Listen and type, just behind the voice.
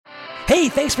Hey,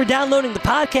 thanks for downloading the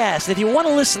podcast. If you want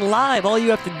to listen live, all you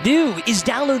have to do is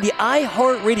download the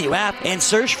iHeartRadio app and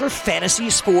search for Fantasy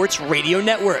Sports Radio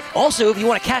Network. Also, if you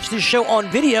want to catch this show on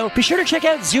video, be sure to check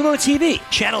out Zumo TV,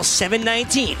 channel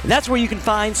 719. That's where you can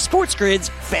find Sports Grid's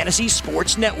Fantasy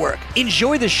Sports Network.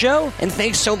 Enjoy the show, and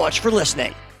thanks so much for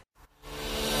listening.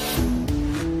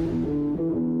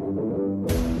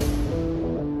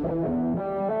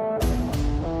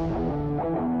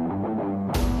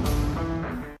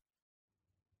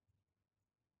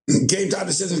 Game time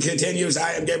decision continues.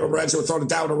 I am Gabriel Morency. We're throwing it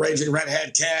down with a raging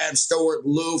redhead. Cam Stewart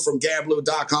Lou from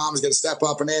Gamblu.com is going to step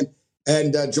up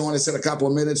and join us in a couple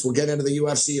of minutes. We'll get into the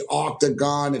UFC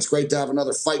Octagon. It's great to have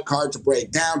another fight card to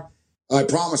break down. I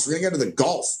promise we're going to get into the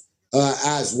golf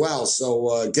as well.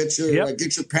 So get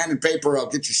your pen and paper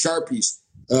out. Get your Sharpies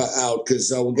out,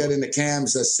 because we'll get into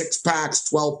Cam's 6-packs,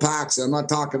 12-packs. I'm not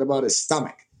talking about his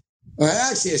stomach.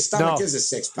 Actually, his stomach is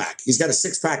a 6-pack. He's got a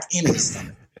 6-pack in his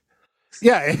stomach.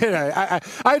 Yeah,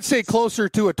 I'd say closer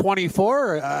to a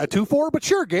 24, a 2-4, but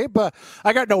sure, Gabe.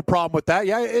 I got no problem with that.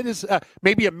 Yeah, it is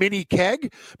maybe a mini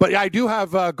keg, but I do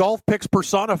have golf picks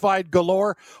personified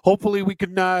galore. Hopefully we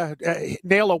can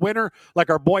nail a winner like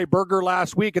our boy Berger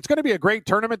last week. It's going to be a great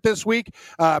tournament this week.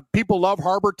 People love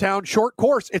Harbour Town. Short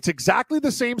course. It's exactly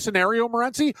the same scenario,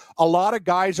 Morency. A lot of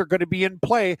guys are going to be in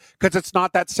play because it's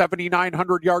not that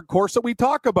 7,900-yard course that we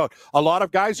talk about. A lot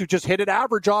of guys who just hit it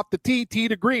average off the tee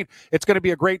to green. It's going to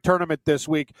be a great tournament this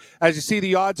week. As you see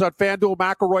the odds on FanDuel,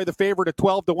 McIlroy the favorite at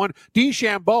 12-1.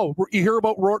 DeChambeau, you hear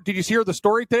about Rory? Did you hear the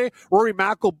story today? Rory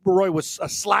McIlroy was a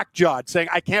slack-jawed, saying,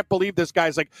 "I can't believe this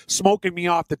guy's like smoking me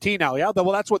off the tee now." Yeah,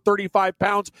 well, that's what 35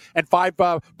 pounds and 5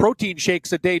 protein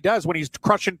shakes a day does when he's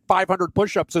crushing 500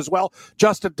 push-ups as well.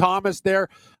 Justin Thomas there.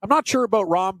 I'm not sure about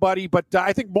Rom, buddy, but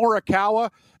I think Morikawa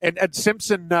and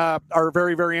Simpson are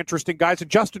very, very interesting guys. And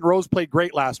Justin Rose played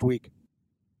great last week.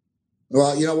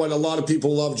 Well, you know what? A lot of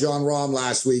people loved John Rahm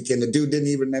last week, and the dude didn't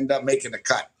even end up making the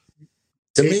cut.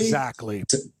 To me,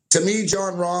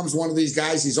 John Rahm's one of these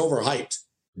guys. He's overhyped.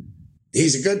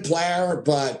 He's a good player,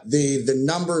 but the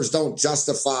numbers don't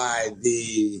justify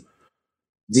the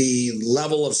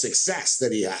level of success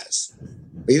that he has.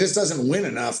 He just doesn't win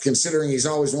enough, considering he's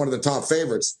always one of the top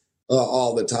favorites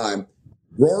all the time.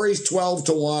 Rory's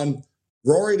 12-1.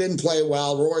 Rory didn't play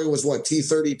well. Rory was,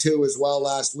 T32 as well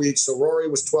last week. So Rory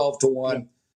was 12-1,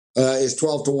 is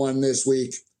 12-1 this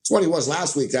week. It's what he was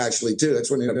last week, actually, too.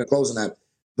 That's when he ended up closing that.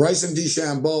 Bryson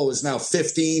DeChambeau is now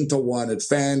 15-1 at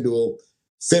FanDuel.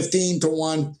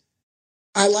 15-1.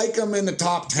 I like him in the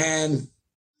top 10.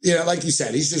 You know, like you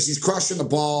said, he's crushing the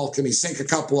ball. Can he sink a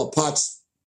couple of putts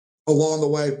along the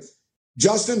way?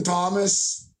 Justin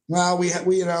Thomas, well, we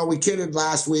kidded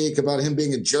last week about him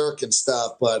being a jerk and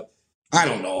stuff, but I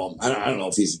don't know him. I don't know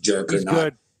if he's a jerk or not.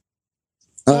 Good.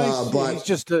 But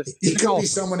he could be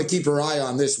someone to keep your eye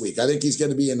on this week. I think he's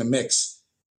going to be in the mix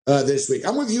this week.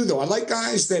 I'm with you, though. I like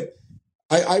guys that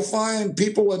I find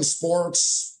people in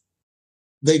sports,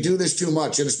 they do this too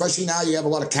much. And especially now you have a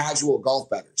lot of casual golf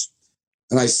bettors.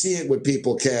 And I see it with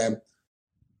people, Cam.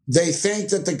 They think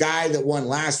that the guy that won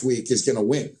last week is going to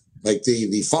win, like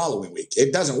the following week.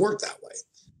 It doesn't work that way.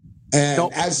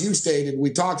 And as you stated,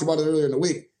 we talked about it earlier in the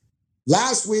week.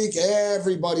 Last week,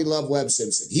 everybody loved Webb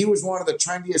Simpson. He was one of the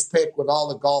trendiest pick with all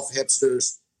the golf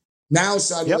hipsters. Now,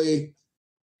 suddenly,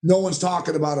 no one's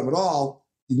talking about him at all.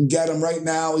 You can get him right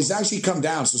now. He's actually come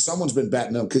down, so someone's been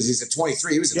betting him because he's at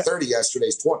 23. He was at 30 yesterday.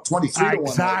 He's 23-1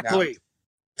 exactly. Right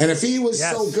now. And if he was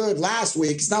so good last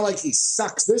week, it's not like he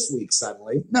sucks this week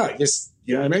suddenly. No,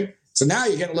 you know what I mean? So now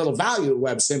you get a little value at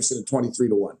Webb Simpson at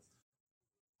 23-1.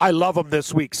 I love him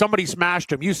this week. Somebody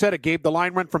smashed him. You said it, Gabe. The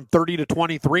line went from 30 to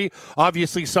 23.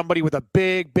 Obviously, somebody with a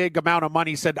big amount of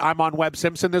money said, I'm on Webb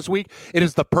Simpson this week. It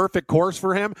is the perfect course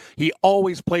for him. He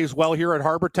always plays well here at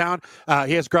Harbour Town.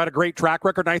 He has got a great track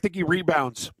record, and I think he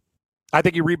rebounds. I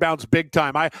think he rebounds big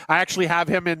time. I actually have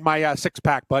him in my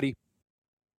 6-pack, buddy.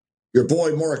 Your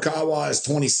boy Morikawa is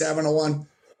 27-1.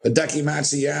 Hideki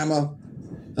Matsuyama.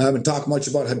 I haven't talked much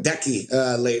about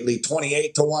Hideki lately.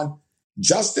 28-1.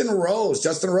 Justin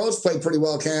Rose played pretty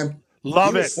well, Cam.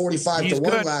 Love it. He was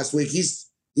 45-1 last week.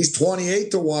 He's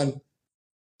 28-1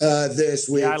 this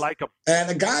week. Yeah, I like him.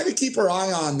 And a guy to keep our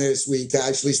eye on this week,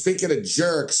 actually, speaking of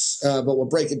jerks, but we'll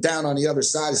break it down on the other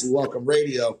side as we welcome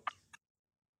radio.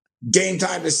 Game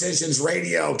Time Decisions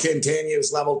Radio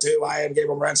continues. Level 2. I am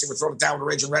Gabriel Morency. We're throwing it down with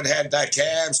Raging Redhead.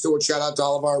 Cam Stewart. Shout out to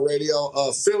all of our radio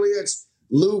affiliates.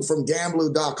 Lou from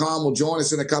Gamblu.com will join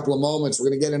us in a couple of moments.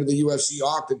 We're going to get into the UFC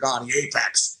Octagon, the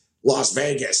Apex, Las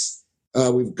Vegas.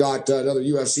 We've got another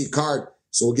UFC card,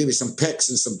 so we'll give you some picks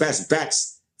and some best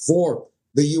bets for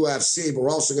the UFC. But we're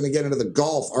also going to get into the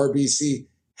golf, RBC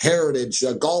Heritage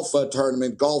golf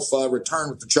tournament. Golf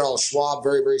returned with the Charles Schwab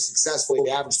very, very successfully.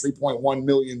 They averaged 3.1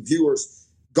 million viewers.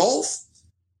 Golf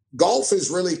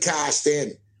has really cashed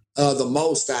in the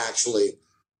most, actually.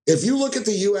 If you look at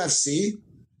the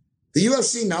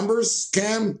UFC numbers,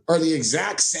 Cam, are the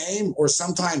exact same or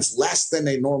sometimes less than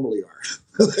they normally are.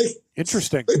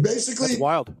 Interesting. Basically, that's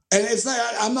wild. And it's not.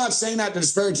 I'm not saying that to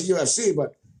disparage the UFC,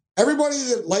 but everybody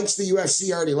that likes the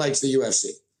UFC already likes the UFC.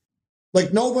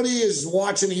 Like, nobody is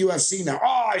watching the UFC now.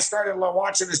 Oh, I started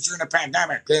watching this during the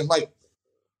pandemic, and like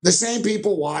the same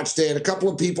people watched it. A couple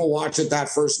of people watched it that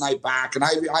first night back, and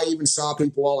I even saw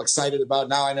people all excited about it.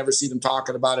 Now I never see them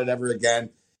talking about it ever again.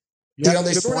 Yeah,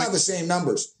 they sort of have the same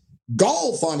numbers.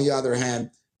 Golf, on the other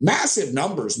hand, massive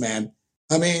numbers, man.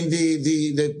 I mean,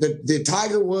 the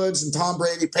Tiger Woods and Tom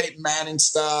Brady, Peyton Manning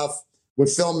stuff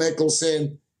with Phil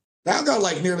Mickelson, that got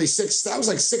like nearly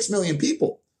 6 million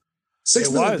people.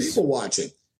 6 million people watching.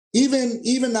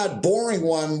 Even that boring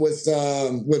one with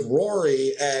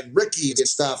Rory and Ricky and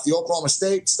stuff, the Oklahoma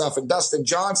State stuff and Dustin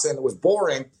Johnson, it was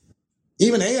boring.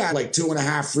 Even they had like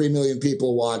 2.5, 3 million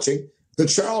people watching. The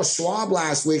Charles Schwab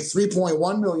last week,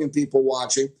 3.1 million people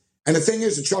watching. And the thing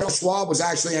is, the Charles Schwab was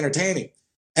actually entertaining.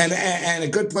 And a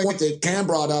good point that Cam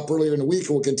brought up earlier in the week, and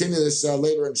we'll continue this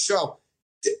later in the show,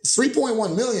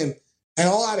 3.1 million and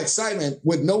all that excitement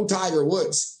with no Tiger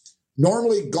Woods.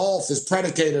 Normally, golf is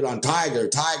predicated on Tiger.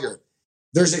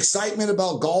 There's excitement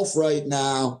about golf right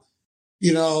now.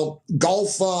 You know,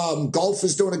 golf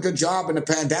is doing a good job in the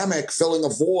pandemic, filling a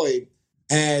void,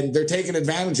 and they're taking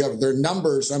advantage of it. Their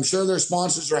numbers, I'm sure their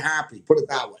sponsors are happy, put it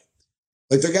that way.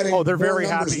 Like, they're getting they're more very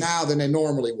numbers happy now than they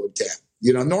normally would, Cam.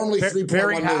 You know, normally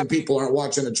 3.1 million people aren't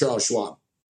watching the Charles Schwab.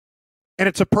 And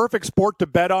it's a perfect sport to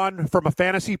bet on from a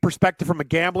fantasy perspective, from a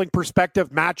gambling perspective,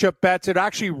 matchup bets. It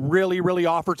actually really, really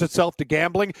offers itself to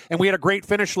gambling. And we had a great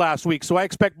finish last week, so I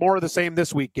expect more of the same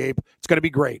this week, Gabe. It's going to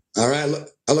be great. All right.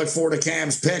 I look forward to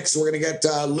Cam's picks. We're going to get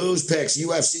Lou's picks,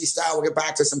 UFC style. We'll get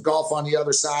back to some golf on the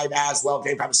other side as well.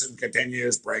 Gabe Hutchinson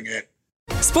continues. Bring it.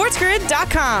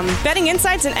 SportsGrid.com. Betting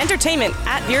insights and entertainment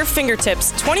at your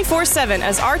fingertips 24/7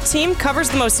 as our team covers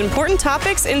the most important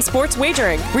topics in sports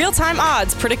wagering. Real-time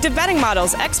odds, predictive betting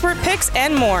models, expert picks,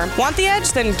 and more. Want the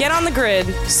edge? Then get on the grid.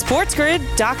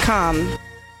 SportsGrid.com.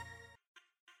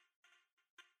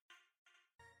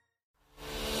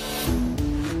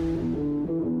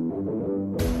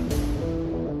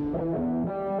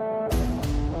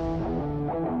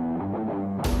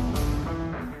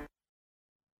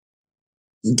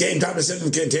 Game time decision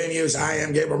continues. I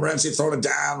am Gabriel Morency, throwing it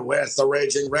down with the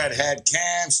Raging Redhead,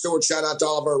 Cam Stewart. Shout out to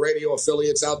all of our radio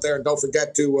affiliates out there. And don't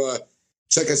forget to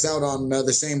check us out on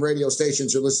the same radio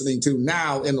stations you're listening to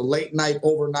now in the late night,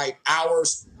 overnight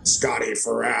hours. Scotty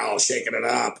Farrell shaking it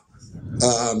up.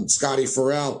 Scotty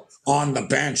Farrell on the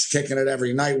bench, kicking it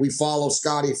every night. We follow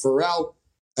Scotty Farrell.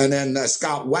 And then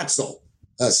Scott Wetzel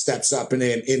steps up in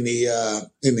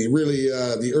the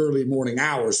early morning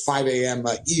hours, 5 a.m.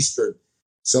 Eastern.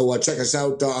 So check us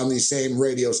out on these same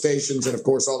radio stations, and of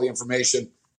course, all the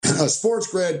information,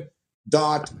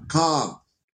 sportsgrid.com.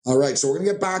 All right, so we're going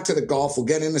to get back to the golf. We'll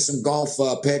get into some golf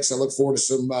picks. I look forward to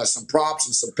some props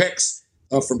and some picks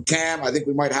from Cam. I think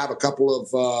we might have a couple of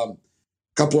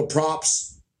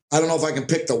props. I don't know if I can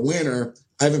pick the winner.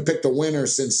 I haven't picked a winner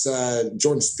since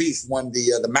Jordan Spieth won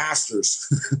the Masters.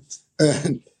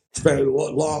 And it's been a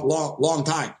long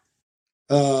time.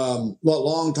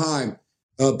 Long time.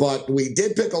 But we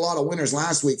did pick a lot of winners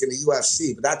last week in the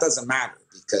UFC, but that doesn't matter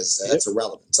because that's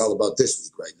irrelevant. It's all about this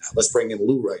week right now. Let's bring in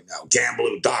Lou right now.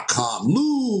 Gamblu.com.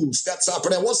 Lou steps up.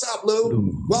 And what's up,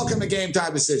 Lou? Welcome to Game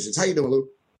Time Decisions. How you doing, Lou?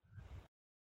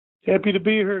 Happy to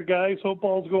be here, guys. Hope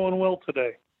all's going well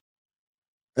today.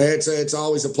 It's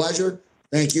always a pleasure.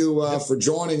 Thank you for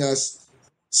joining us.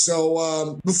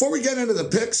 So before we get into the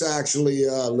picks, actually,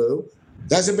 Lou,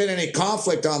 there hasn't been any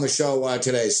conflict on the show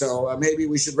today, so maybe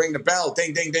we should ring the bell.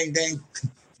 Ding, ding, ding, ding.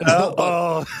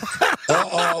 Uh-oh.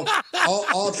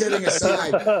 All kidding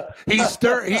aside. He's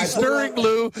stirring,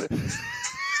 Lou.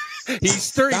 He's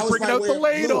stirring. He's bringing out the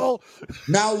ladle.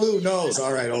 Now Lou knows.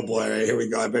 All right, oh boy, here we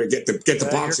go. I better get the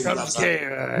boxing gloves on.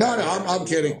 No, I'm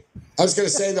kidding. I was going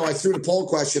to say, though, I threw the poll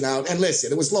question out. And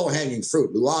listen, it was low-hanging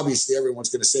fruit, Lou. Obviously, everyone's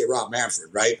going to say Rob Manfred,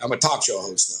 right? I'm a talk show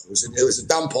host, though. It was a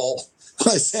dumb poll.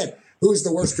 I said, who's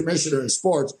the worst commissioner in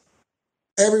sports?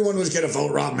 Everyone was going to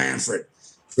vote Rob Manfred,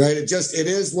 right? It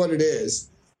is what it is.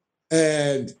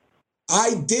 And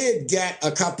I did get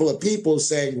a couple of people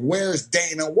saying, where's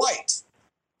Dana White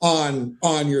on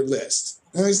your list?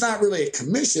 And he's not really a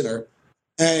commissioner.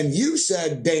 And you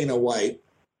said Dana White.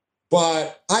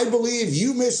 But I believe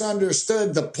you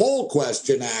misunderstood the poll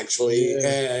question, actually,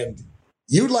 and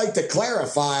you'd like to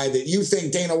clarify that you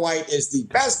think Dana White is the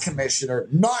best commissioner,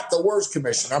 not the worst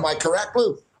commissioner. Am I correct,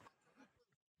 Lou?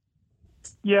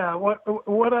 Yeah.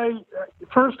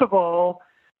 First of all,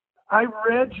 I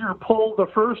read your poll the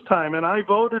first time, and I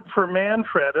voted for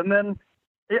Manfred. And then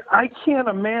I can't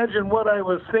imagine what I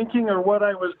was thinking or what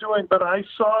I was doing, but I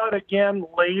saw it again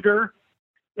later.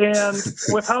 And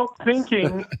without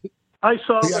thinking, I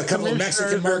saw a couple of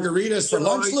Mexican margaritas for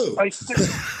lunch, Lou.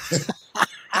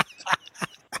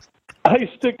 I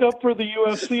stick up for the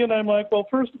UFC, and I'm like, well,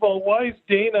 first of all, why is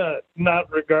Dana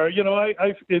not regarded?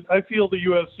 I feel the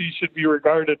UFC should be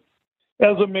regarded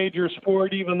as a major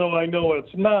sport, even though I know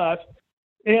it's not.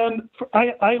 And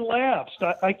I lapsed.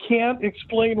 I can't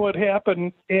explain what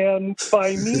happened. And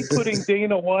by me putting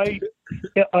Dana White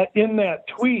in that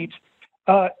tweet,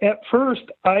 at first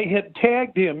I had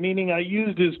tagged him, meaning I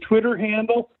used his Twitter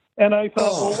handle, and I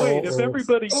thought, if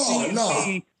everybody sees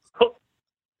me,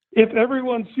 if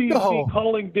everyone sees me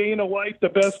calling Dana White the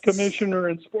best commissioner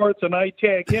in sports and I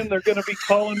tag him, they're going to be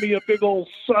calling me a big old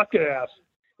suck ass.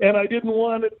 And I didn't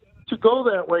want it to go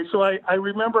that way. So I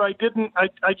remember I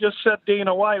just said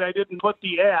Dana White. I didn't put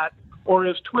the @ or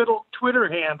his Twitter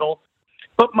handle.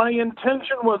 But my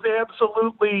intention was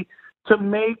absolutely to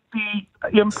make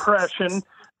the impression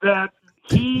that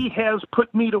he has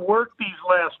put me to work these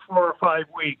last 4 or 5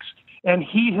 weeks. And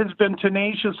he has been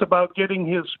tenacious about getting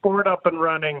his sport up and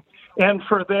running. And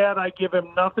for that, I give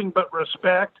him nothing but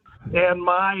respect and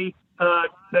my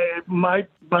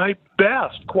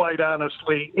best, quite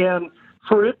honestly. And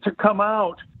for it to come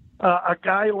out, a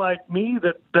guy like me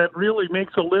that really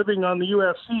makes a living on the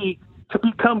UFC, to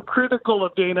become critical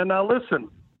of Dana. Now, listen,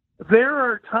 there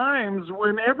are times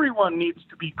when everyone needs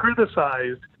to be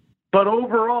criticized. But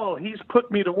overall, he's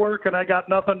put me to work, and I got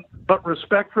nothing but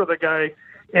respect for the guy.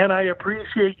 And I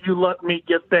appreciate you letting me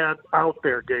get that out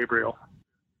there, Gabriel.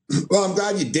 Well, I'm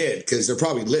glad you did, because they're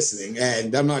probably listening,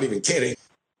 and I'm not even kidding.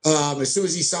 As soon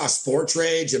as he saw Sports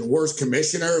Rage and Worst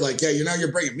Commissioner, like,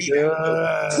 you're bringing me down.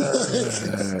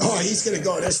 He's going to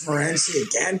go this Morency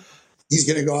again? He's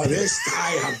going to go this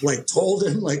guy? I've told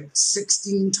him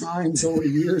 16 times over the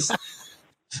years.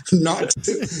 Not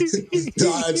to.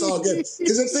 No, it's all good.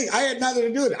 Because the thing, I had nothing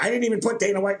to do with it. I didn't even put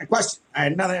Dana White in the question. I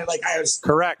had nothing. I was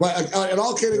correct. But and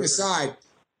all kidding aside,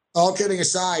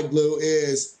 Lou,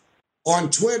 is on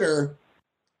Twitter,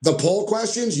 the poll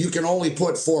questions you can only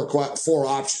put four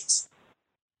options.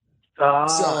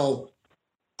 So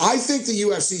I think the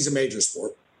UFC is a major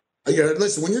sport.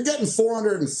 Listen, when you're getting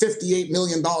 $458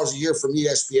 million a year from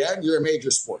ESPN, you're a major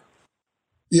sport.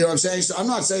 You know what I'm saying? So I'm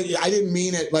not saying, I didn't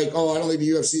mean it I don't think the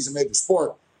UFC is a major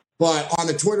sport. But on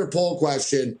the Twitter poll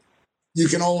question, you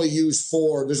can only use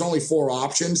 4. There's only 4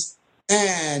 options.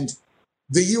 And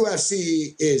the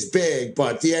UFC is big,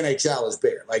 but the NHL is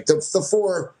bigger. The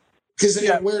 4, because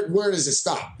where does it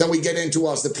stop? Then we get into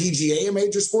is the PGA a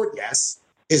major sport? Yes.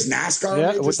 Is NASCAR a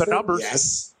major with sport? The numbers.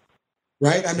 Yes.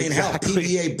 Right? I mean,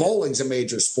 exactly. Hell, PBA bowling's a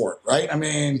major sport, right? I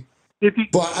mean... If you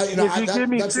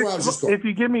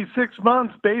give me 6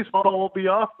 months, baseball will be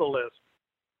off the list.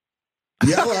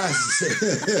 Yeah,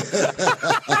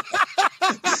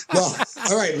 well,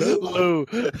 all right, Lou.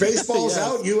 Baseball's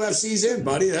out, UFC's in,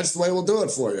 buddy. That's the way we'll do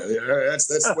it for you. That's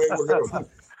the way we're going to.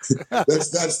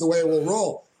 That's the way we'll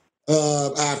roll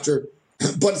after.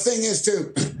 But the thing is,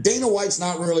 too, Dana White's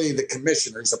not really the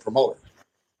commissioner; he's a promoter.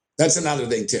 That's another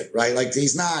thing, too, right?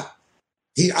 He's not.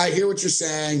 I hear what you're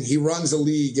saying. He runs a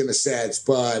league in a sense,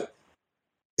 but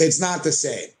it's not the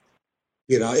same.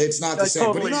 It's not the same.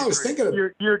 Totally but I was thinking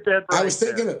you're dead right. I was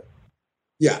thinking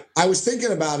I was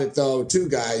thinking about it though, too,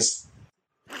 guys.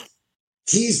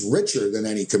 He's richer than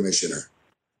any commissioner.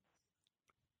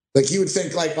 You would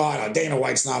think Dana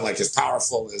White's not as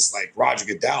powerful as Roger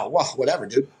Goodell. Well, whatever,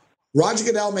 dude. Roger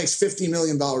Goodell makes $50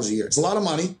 million a year. It's a lot of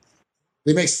money.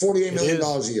 He makes $48 million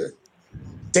a year.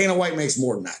 Dana White makes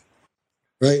more than that.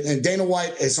 Right. And Dana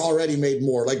White has already made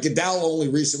more. Goodell only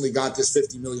recently got this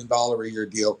 $50 million a year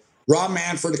deal. Rob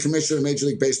Manfred, the commissioner of Major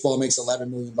League Baseball, makes $11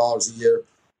 million a year.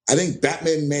 I think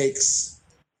Bettman makes,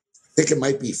 I think it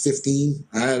might be 15.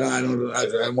 I don't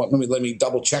let me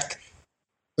double check.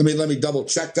 Let me double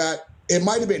check that. It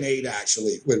might have been 8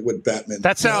 actually with Bettman.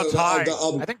 That sounds high.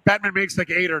 I think Bettman makes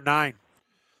 8 or 9.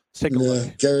 Let's take a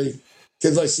look. Gary,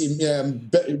 because I see,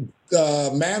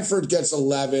 Manfred gets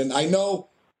 11. I know.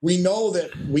 We know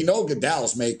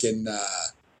Goodell's making.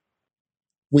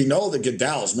 We know that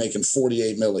Goodell's making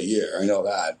 $48 million a year. I know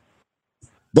that,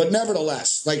 but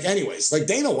nevertheless,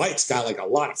 Dana White's got a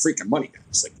lot of freaking money.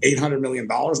 It's $800 million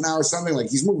now or something.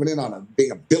 He's moving in on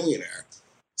being a billionaire.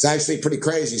 It's actually pretty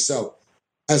crazy. So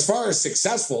As far as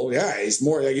successful, yeah, he's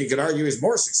more. You could argue he's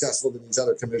more successful than these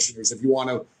other commissioners if you want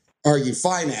to argue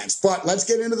finance. But let's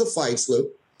get into the fights, Lou.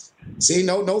 See,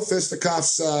 no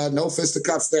fisticuffs, no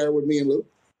fisticuffs there with me and Lou.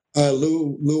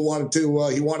 Lou wanted to.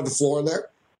 He wanted the floor there.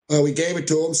 We gave it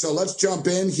to him. So let's jump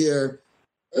in here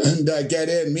and get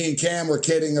in. Me and Cam were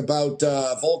kidding about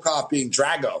Volkov being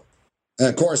Drago. And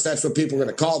of course, that's what people are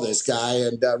going to call this guy,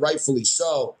 and rightfully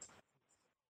so.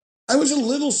 I was a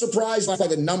little surprised by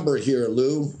the number here,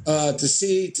 Lou, to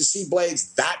see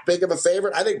Blades that big of a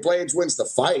favorite. I think Blades wins the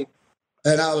fight.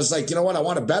 And I was like, you know what? I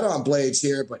want to bet on Blades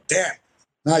here, but damn.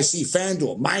 Now I see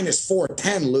FanDuel minus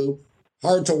 410, Lou.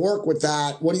 Hard to work with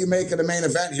that. What do you make of the main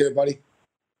event here, buddy?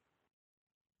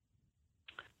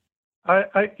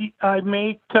 I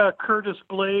make Curtis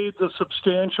Blades a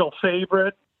substantial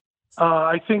favorite.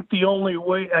 I think the only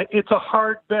way it's a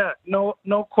hard bet,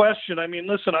 no question. I mean,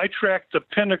 listen, I track the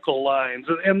Pinnacle lines,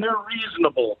 and they're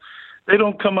reasonable. They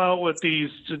don't come out with these,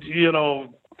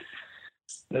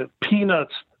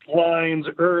 peanuts lines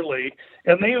early,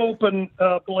 and they open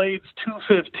Blades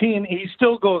 215. He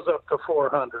still goes up to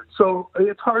 400. So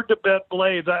it's hard to bet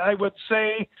Blades. I would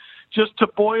say, just to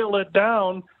boil it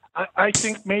down, I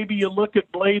think maybe you look at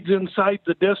Blades inside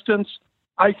the distance.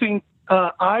 I think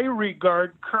I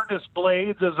regard Curtis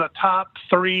Blades as a top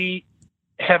 3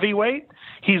 heavyweight.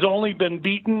 He's only been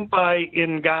beaten by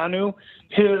Ngannou.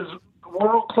 His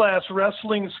world-class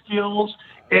wrestling skills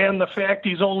and the fact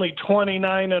he's only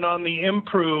 29 and on the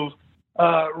improve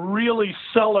really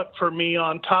sell it for me,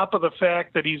 on top of the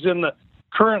fact that he's in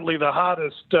currently the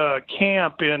hottest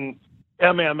camp in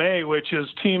MMA, which is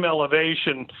Team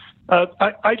Elevation.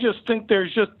 I just think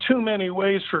there's just too many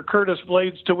ways for Curtis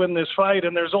Blades to win this fight,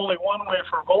 and there's only one way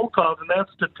for Volkov, and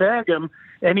that's to tag him,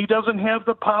 and he doesn't have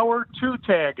the power to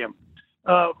tag him.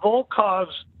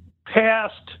 Volkov's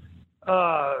past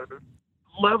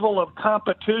level of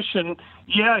competition,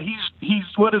 yeah, he's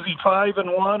what is he,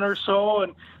 5-1 or so,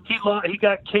 and he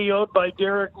got KO'd by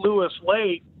Derek Lewis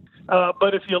late.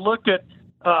 But if you look at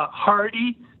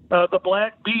Hardy, the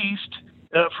Black Beast,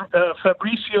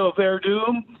 Fabricio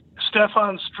Verdum,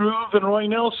 Stefan Struve, and Roy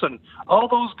Nelson, all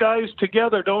those guys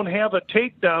together don't have a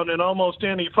takedown in almost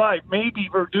any fight. Maybe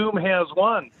Verdum has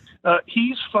one.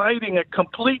 He's fighting a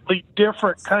completely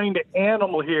different kind of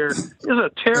animal here. It's a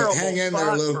terrible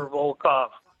spot for Volkov.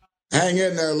 Hang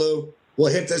in there, Lou.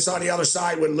 We'll hit this on the other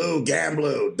side with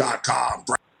LouGamblu.com.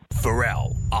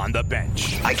 Pharrell on the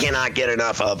bench. I cannot get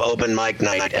enough of open mic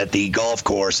night at the golf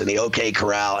course and the OK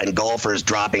Corral and golfers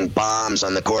dropping bombs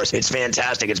on the course. It's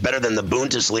fantastic. It's better than the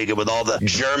Bundesliga with all the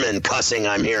German cussing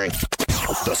I'm hearing.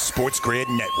 The Sports Grid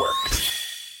Network.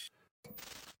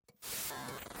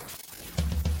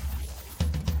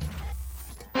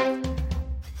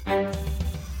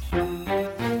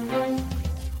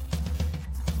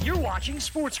 You're watching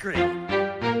Sports Grid.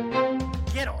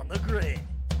 Get on the grid.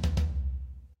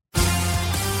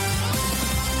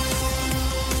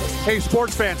 Hey,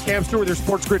 sports fans, Cam Stewart with your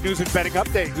Sports Grid News and Betting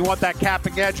Update. You want that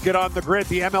capping edge? Get on the grid.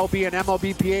 The MLB and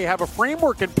MLBPA have a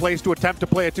framework in place to attempt to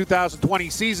play a 2020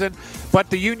 season,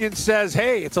 but the union says,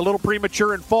 hey, it's a little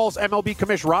premature and false. MLB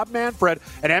Commissioner Rob Manfred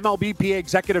and MLBPA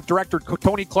Executive Director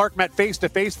Tony Clark met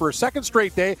face-to-face for a second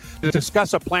straight day to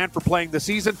discuss a plan for playing the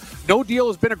season. No deal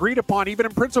has been agreed upon, even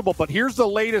in principle, but here's the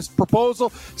latest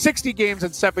proposal. 60 games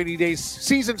in 70 days.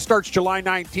 Season starts July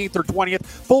 19th or 20th.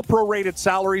 Full prorated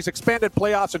salaries, expanded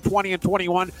playoffs in 20 and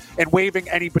 21, and waiving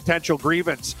any potential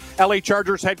grievance. LA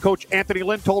Chargers head coach Anthony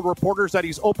Lynn told reporters that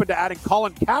he's open to adding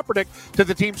Colin Kaepernick to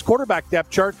the team's quarterback depth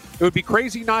chart. It would be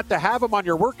crazy not to have him on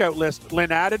your workout list,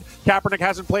 Lynn added. Kaepernick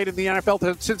hasn't played in the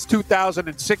NFL since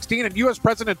 2016, and U.S.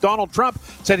 President Donald Trump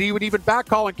said he would even back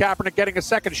Colin Kaepernick getting a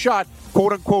second shot,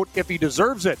 quote-unquote, if he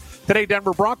deserves it. Today,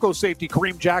 Denver Broncos safety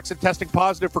Kareem Jackson testing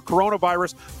positive for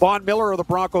coronavirus. Von Miller of the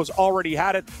Broncos already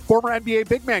had it. Former NBA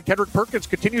big man Kendrick Perkins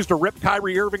continues to rip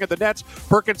Kyrie Irving at the Nets.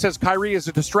 Perkins says Kyrie is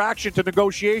a distraction to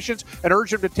negotiations and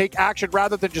urged him to take action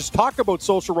rather than just talk about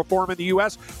social reform in the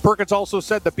U.S. Perkins also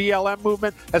said the BLM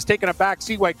movement has taken a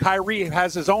backseat while Kyrie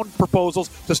has his own proposals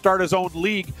to start his own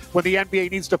league when the NBA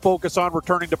needs to focus on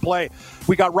returning to play.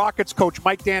 We got Rockets coach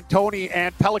Mike D'Antoni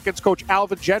and Pelicans coach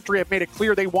Alvin Gentry have made it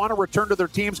clear they want to return to their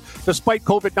teams despite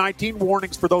COVID-19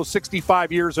 warnings for those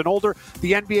 65 years and older.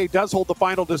 The NBA does hold the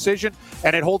final decision,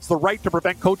 and it holds the right to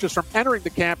prevent coaches from entering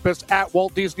the campus at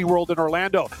Walt Disney Disney World in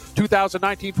Orlando.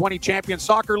 2019-20 Champion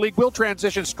Soccer League will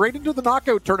transition straight into the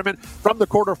knockout tournament from the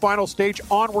quarterfinal stage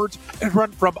onwards and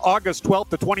run from August 12th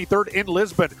to 23rd in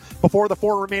Lisbon. Before the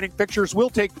 4 remaining fixtures will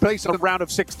take place in the round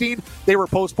of 16, they were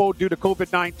postponed due to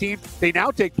COVID-19. They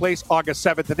now take place August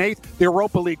 7th and 8th. The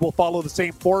Europa League will follow the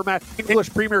same format.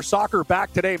 English Premier Soccer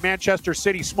back today. Manchester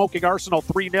City smoking Arsenal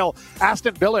 3-0.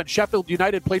 Aston Villa and Sheffield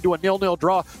United played to a 0-0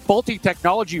 draw. Faulty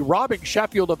technology robbing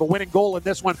Sheffield of a winning goal in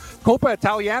this one. Coppa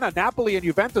Italiana, Napoli and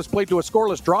Juventus played to a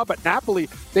scoreless draw, but Napoli,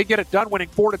 they get it done, winning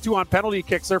 4-2 on penalty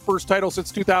kicks, their first title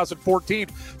since 2014.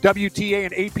 WTA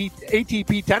and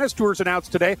ATP tennis tours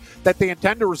announced today that they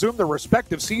intend to resume their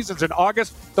respective seasons in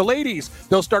August. The ladies,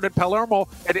 they'll start in Palermo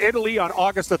and Italy on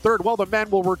August the 3rd, while the men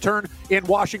will return in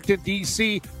Washington,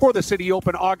 D.C. for the City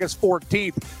Open August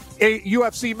 14th. A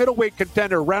UFC middleweight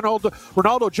contender,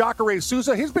 Ronaldo Jacare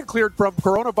Souza, he's been cleared from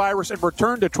coronavirus and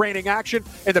returned to training action.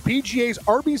 And the PGA's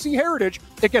RBC Heritage,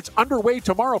 it gets underway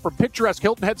tomorrow from picturesque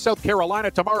Hilton Head, South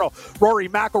Carolina tomorrow. Rory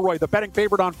McIlroy, the betting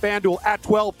favorite on FanDuel at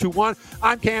 12-1.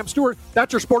 I'm Cam Stewart.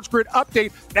 That's your Sports Grid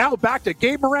update. Now back to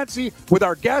Gabe Morency with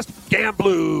our guest,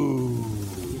 Gamblu.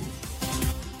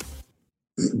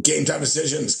 Game time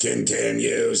decisions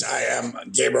continues. I am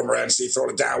Gabriel Morency,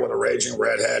 throwing it down with a raging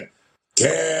redhead.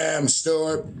 Cam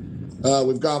Stewart.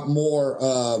 We've got more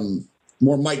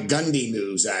Mike Gundy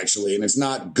news, actually, and it's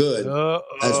not good.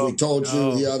 As we told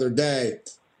you the other day,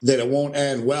 that it won't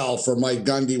end well for Mike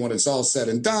Gundy when it's all said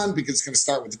and done, because it's going to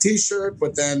start with the T-shirt,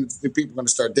 but then the people are going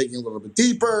to start digging a little bit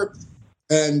deeper,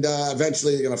 and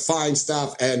eventually they're going to find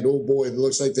stuff, and oh boy, it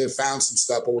looks like they've found some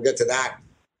stuff, but we'll get to that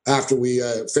after we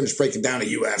finish breaking down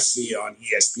the UFC on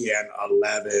ESPN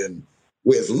 11.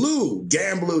 With Lou,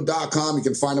 Gamblu.com. You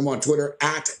can find him on Twitter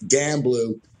at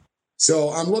Gamblu.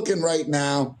 So I'm looking right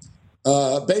now.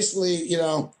 Basically,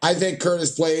 I think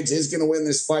Curtis Blades is going to win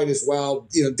this fight as well.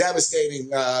 Devastating.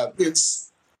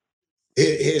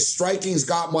 His striking's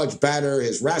got much better.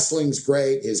 His wrestling's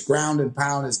great. His ground and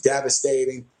pound is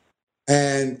devastating.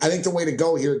 And I think the way to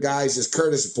go here, guys, is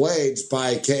Curtis Blades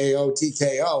by KO,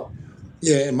 TKO,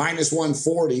 minus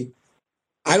 140.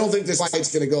 I don't think this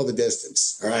fight's going to go the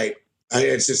distance, all right?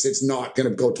 It's not going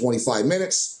to go 25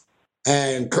 minutes.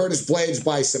 And Curtis Blades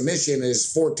by submission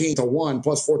is 14-1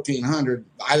 plus 1,400.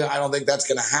 I don't think that's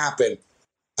going to happen.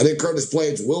 I think Curtis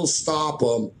Blades will stop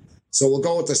him. So we'll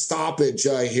go with the stoppage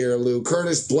here, Lou.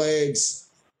 Curtis Blades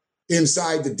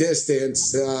inside the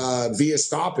distance via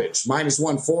stoppage, minus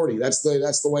 140. That's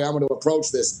the way I'm going to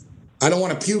approach this. I don't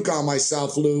want to puke on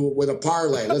myself, Lou, with a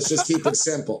parlay. Let's just keep it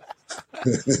simple.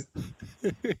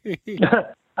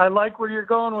 I like where you're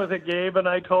going with it, Gabe, and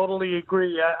I totally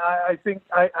agree. I think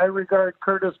I regard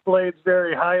Curtis Blades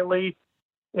very highly,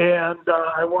 and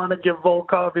I want to give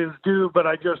Volkov his due, but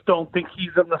I just don't think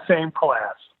he's in the same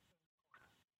class.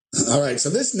 All right, so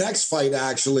this next fight,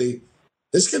 actually,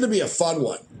 this is going to be a fun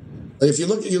one. If you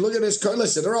look at this card,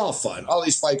 listen, they're all fun. All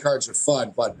these fight cards are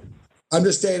fun, but I'm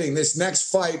just stating this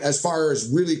next fight, as far as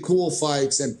really cool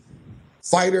fights and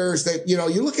fighters that,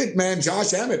 you look at,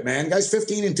 Josh Emmett, guy's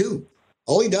 15-2.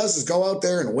 All he does is go out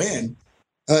there and win,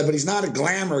 but he's not a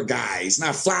glamour guy. He's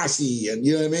not flashy, and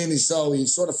you know what I mean? So he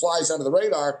sort of flies under the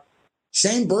radar.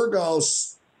 Shane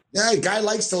Burgos, the guy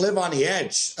likes to live on the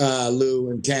edge, Lou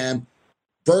and Cam.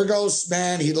 Burgos,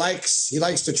 man, he likes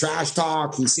to trash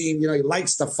talk. He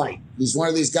likes to fight. He's one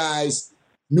of these guys,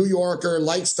 New Yorker,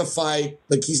 likes to fight.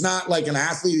 Like, he's not like an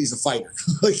athlete, he's a fighter.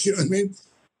 You know what I mean?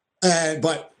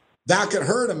 But that could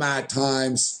hurt him at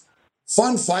times.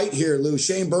 Fun fight here, Lou.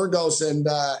 Shane Burgos and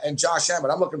Josh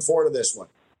Emmett. I'm looking forward to this one.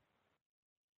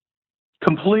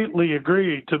 Completely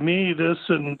agree. To me, this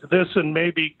and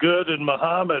maybe Good and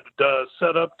Muhammad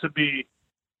set up to be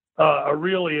a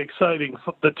really exciting,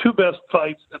 the two best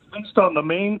fights, at least on the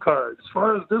main card. As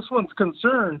far as this one's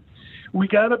concerned, we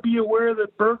got to be aware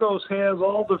that Burgos has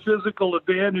all the physical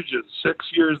advantages. 6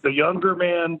 years the younger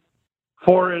man,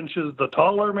 4 inches the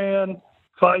taller man,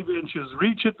 5 inches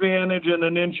reach advantage, and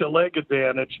an inch of leg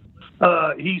advantage.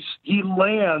 He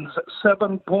lands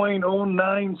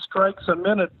 7.09 strikes a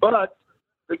minute, but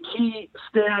the key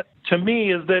stat to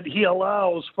me is that he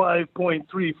allows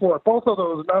 5.34. Both of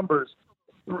those numbers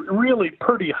really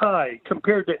pretty high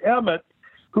compared to Emmett,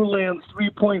 who lands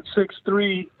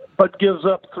 3.63 but gives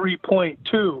up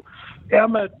 3.2.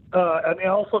 Emmett, an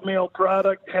alpha male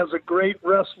product, has a great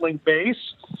wrestling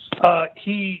base.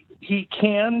 He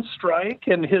can strike,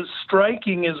 and his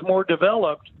striking is more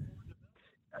developed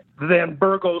than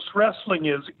Burgos' wrestling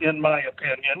is, in my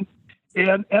opinion.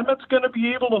 And Emmett's going to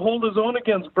be able to hold his own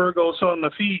against Burgos on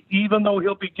the feet, even though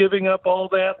he'll be giving up all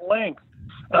that length.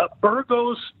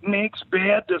 Burgos makes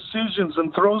bad decisions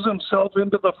and throws himself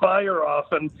into the fire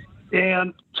often.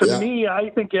 And to me, I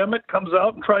think Emmett comes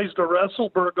out and tries to wrestle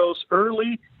Burgos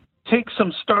early, take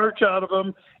some starch out of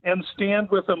him, and stand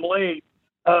with him late.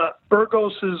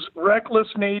 Burgos' reckless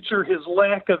nature, his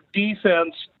lack of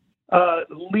defense,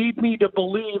 lead me to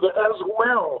believe as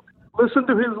well. Listen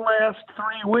to his last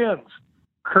 3 wins.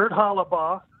 Kurt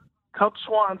Hollabaugh, Cub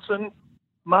Swanson,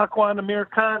 Makwan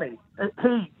Amirkhani.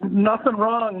 Hey, nothing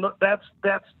wrong.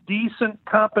 That's decent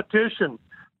competition.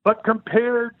 But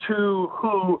compared to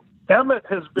who Emmett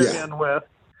has been in with,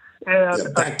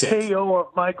 and a KO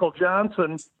of Michael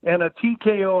Johnson and a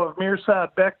TKO of Mirsad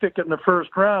Bektik in the first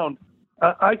round,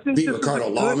 I think this is a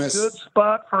good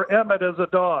spot for Emmett as a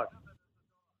dog.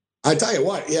 I tell you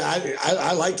what,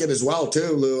 I like it as well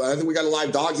too, Lou. I think we got a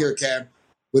live dog here, Cam,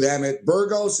 with Emmett.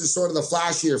 Burgos is sort of the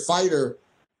flashier fighter,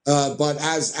 but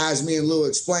as me and Lou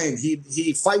explained,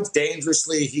 he fights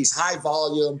dangerously. He's high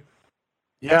volume.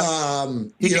 Yeah.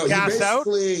 He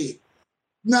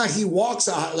walks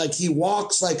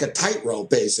like a tightrope,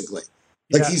 basically.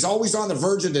 Like he's always on the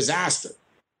verge of disaster.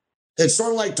 It's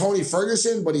sort of like Tony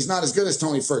Ferguson, but he's not as good as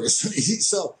Tony Ferguson.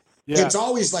 It's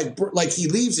always like he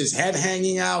leaves his head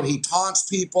hanging out. He taunts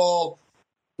people.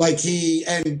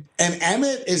 And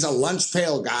Emmett is a lunch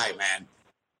pail guy, man.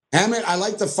 Emmett, I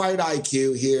like the fight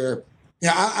IQ here.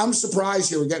 Yeah, I'm surprised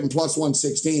here we're getting plus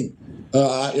 116.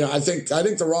 I think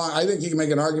you can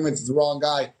make an argument that the wrong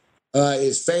guy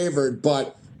is favored,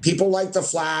 but people like the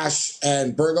flash,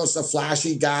 and Burgos a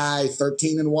flashy guy,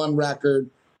 13-1 record.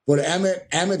 But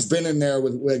Emmett's been in there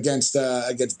against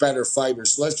better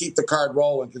fighters. So let's keep the card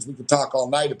rolling because we could talk all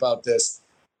night about this.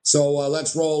 So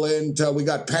let's roll into, we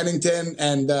got Pennington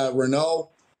and Renault.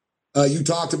 You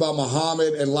talked about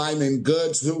Muhammad and Lyman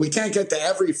Goods. We can't get to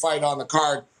every fight on the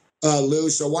card, Lou.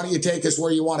 So why don't you take us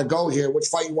where you want to go here? Which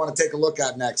fight you want to take a look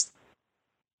at next?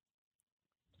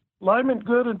 Lyman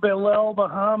Good and Belal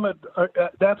Muhammad,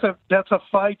 that's a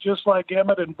fight just like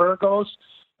Emmett and Burgos.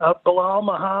 Belal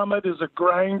Muhammad is a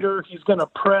grinder. He's going to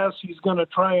press. He's going to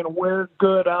try and wear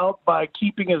Good out by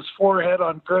keeping his forehead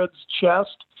on Good's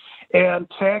chest and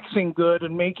taxing Good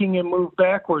and making him move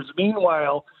backwards.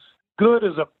 Meanwhile, Good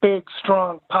is a big,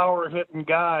 strong, power-hitting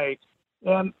guy.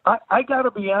 And I got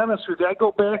to be honest with you, I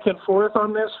go back and forth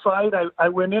on this fight. I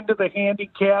went into the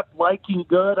handicap liking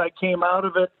Good. I came out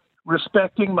of it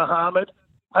respecting Muhammad.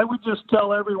 I would just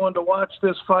tell everyone to watch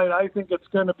this fight. I think it's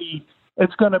going to be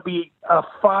a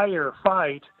fire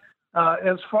fight.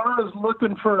 As far as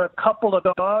looking for a couple of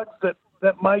dogs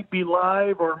that might be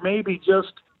live, or maybe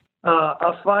just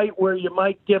a fight where you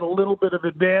might get a little bit of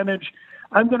advantage,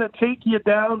 I'm going to take you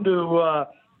down to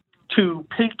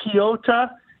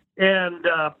Piquiota and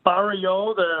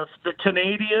Barrio, the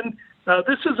Canadian.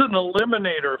 This is an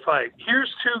eliminator fight.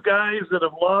 Here's 2 guys that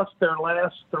have lost their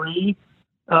last 3.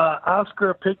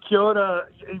 Oscar Piquiota,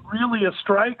 really a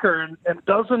striker and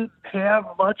doesn't have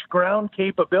much ground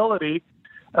capability.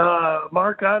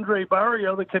 Marc-Andre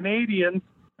Barrio, the Canadian,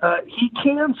 he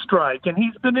can strike, and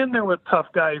he's been in there with tough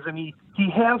guys, and he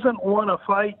hasn't won a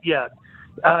fight yet.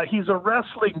 He's a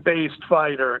wrestling-based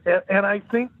fighter, and I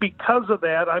think because of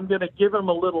that, I'm going to give him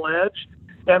a little edge,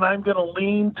 and I'm going to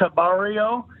lean to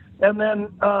Barrio. And then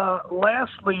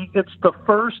lastly, it's the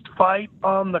first fight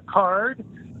on the card.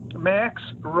 Max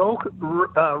Roskopf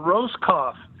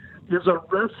is a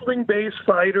wrestling-based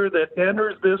fighter that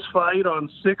enters this fight on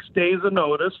 6 days of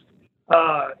notice.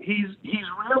 He's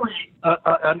really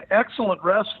an excellent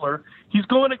wrestler. He's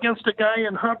going against a guy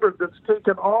in Hubbard that's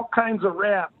taken all kinds of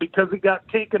rap because he got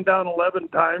taken down 11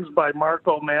 times by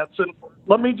Marco Madsen.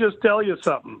 Let me just tell you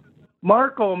something.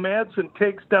 Marco Madsen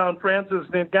takes down Francis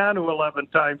Ngannou 11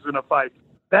 times in a fight.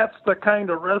 That's the kind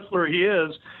of wrestler he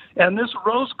is. And this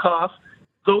Roskopf,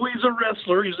 though he's a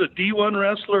wrestler, he's a D1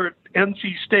 wrestler at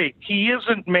NC State. He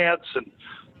isn't Madsen.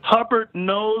 Hubbard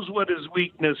knows what his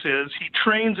weakness is. He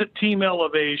trains at Team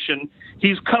Elevation.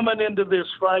 He's coming into this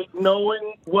fight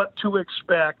knowing what to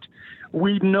expect.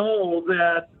 We know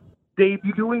that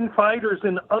debuting fighters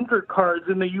in undercards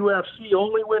in the UFC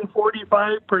only win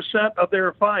 45% of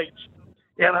their fights.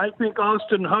 And I think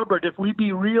Austin Hubbard, if we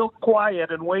be real quiet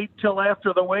and wait till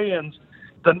after the weigh-ins,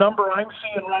 the number I'm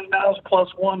seeing right now is plus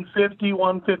 150,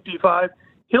 155.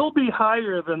 He'll be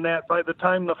higher than that by the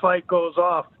time the fight goes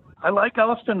off. I like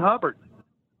Austin Hubbard.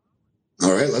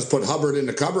 All right, let's put Hubbard in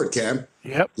the cupboard, Cam.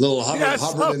 Yep. Little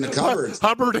Hubbard in the cupboard.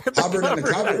 Hubbard in the cupboard.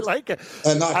 I like it.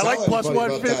 I like plus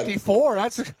 154.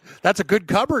 That's a good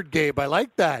cupboard game. I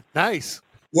like that. Nice.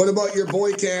 What about your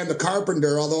boy, Cam, the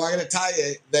Carpenter? Although I got to tell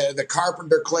you, the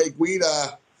Carpenter Clay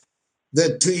Guida,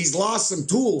 that he's lost some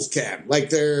tools, Cam. Like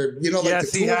they're, like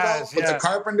yes, the tool belt with the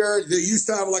carpenter. They used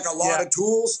to have like a lot of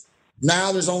tools.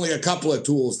 Now there's only a couple of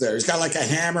tools there. He's got like a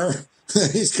hammer.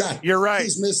 You're right.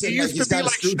 He's missing. He used to be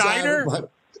like Schneider.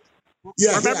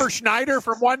 Remember Schneider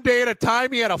from One Day at a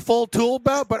Time? He had a full tool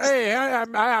belt, but hey,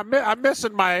 I'm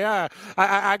missing my.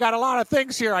 I got a lot of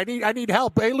things here. I need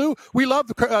help. Hey Lou, we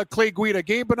love Clay Guida.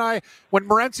 Gabe and I, when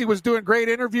Morency was doing great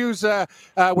interviews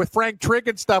with Frank Trigg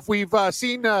and stuff, we've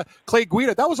seen Clay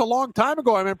Guida. That was a long time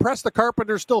ago. I'm impressed the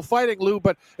Carpenter's still fighting, Lou.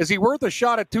 But is he worth a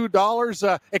shot at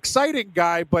 $2? Exciting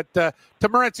guy, but to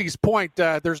Morency's point,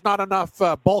 there's not enough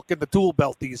bulk in the tool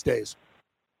belt these days.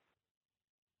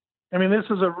 I mean, this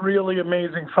is a really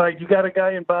amazing fight. You got a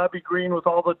guy in Bobby Green with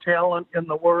all the talent in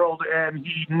the world, and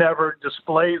he never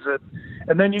displays it.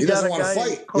 And then you got a guy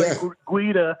in Clay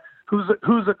Guida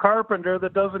who's a carpenter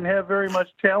that doesn't have very much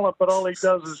talent, but all he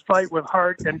does is fight with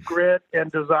heart and grit and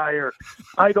desire.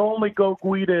 I'd only go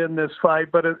Guida in this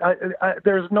fight, but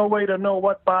there's no way to know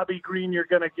what Bobby Green you're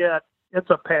going to get. It's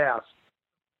a pass.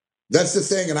 That's the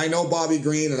thing, and I know Bobby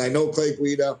Green and I know Clay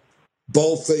Guida.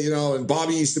 Both, and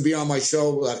Bobby used to be on my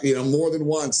show, more than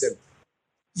once. And,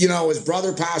 his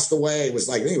brother passed away. It was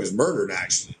like, I think he was murdered,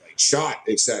 actually, like shot,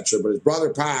 etc. But his brother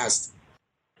passed.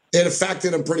 It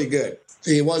affected him pretty good.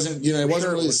 He wasn't, it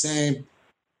wasn't really the same.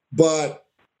 But,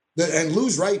 and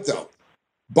Lou's right, though.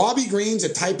 Bobby Green's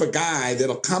a type of guy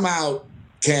that'll come out,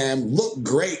 Cam, look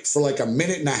great for like a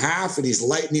minute and a half, and he's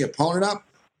lighting the opponent up.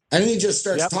 And then he just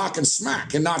starts talking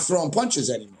smack and not throwing punches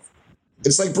anymore.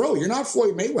 It's like, bro, you're not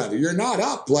Floyd Mayweather. You're not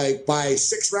up like by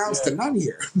 6 rounds to none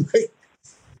here.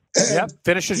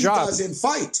 Finish his job. He doesn't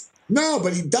fight. No,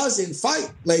 but he doesn't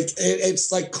fight. Like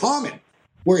it's like common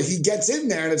where he gets in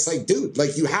there and it's like, dude,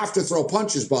 like you have to throw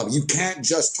punches, Bob. You can't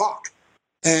just talk.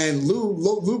 And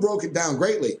Lou broke it down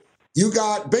greatly. You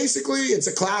got basically, it's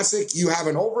a classic. You have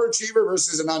an overachiever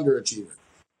versus an underachiever,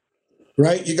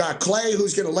 right? You got Clay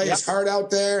who's going to lay his heart out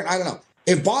there. I don't know.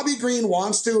 If Bobby Green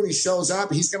wants to and he shows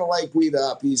up, he's going to light Guida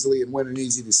up easily and win an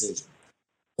easy decision.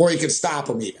 Or he could stop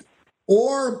him even.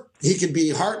 Or he could be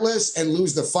heartless and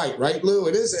lose the fight, right, Lou?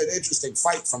 It is an interesting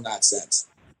fight from that sense.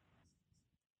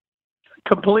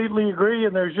 Completely agree,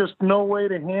 and there's just no way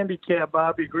to handicap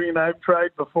Bobby Green. I've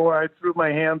tried before. I threw my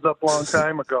hands up a long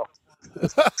time ago.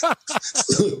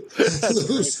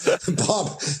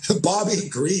 Bobby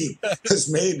Green has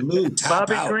made Lou tap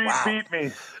Bobby out. Green beat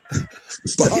me.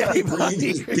 Bobby Green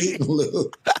is beating Lou.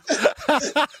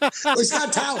 Well, he's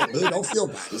got talent, Lou. Don't feel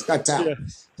bad. He's got talent.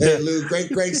 Hey, Lou,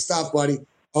 great stuff, buddy.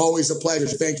 Always a pleasure.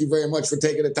 Thank you very much for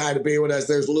taking the time to be with us.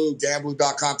 There's Lou,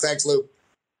 gamblu.com. Thanks, Lou.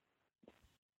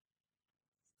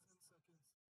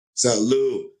 So,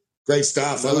 Lou, great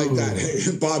stuff. I like that.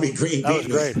 Hey, Bobby Green beat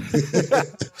me.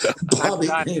 Bobby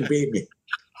Green beat me.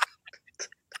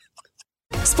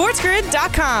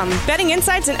 SportsGrid.com. Betting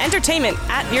insights and entertainment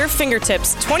at your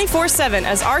fingertips 24/7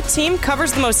 as our team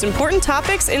covers the most important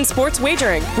topics in sports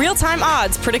wagering. Real-time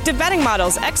odds, predictive betting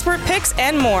models, expert picks,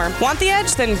 and more. Want the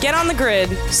edge? Then get on the grid.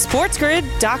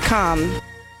 SportsGrid.com.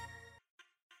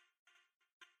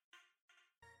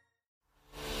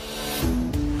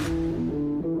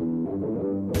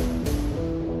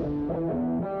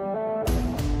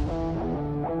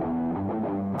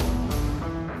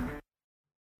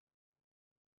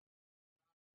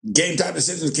 Game Time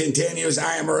Decisions continues.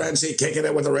 I am Morency, kicking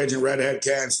it with the Raging Redhead,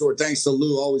 Ken Stewart. Thanks to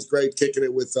Lou. Always great kicking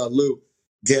it with Lou.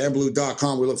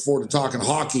 Gamblu.com. We look forward to talking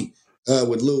hockey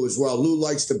with Lou as well. Lou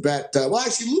likes to bet. Well,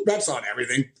 actually, Lou bets on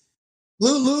everything.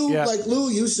 Lou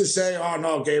used to say, "Oh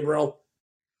no, Gabriel,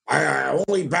 I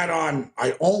only bet on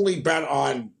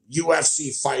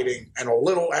UFC fighting and a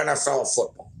little NFL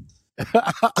football."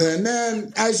 And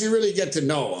then as you really get to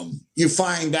know him, you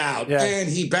find out. And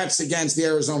he bets against the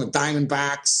Arizona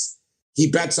Diamondbacks. He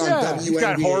bets on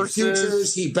WNBA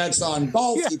futures. He bets on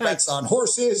golf. He bets on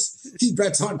horses. He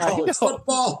bets on college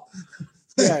football.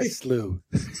 Yes, Lou.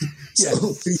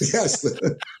 Yes.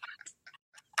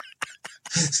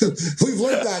 We've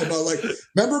learned that about,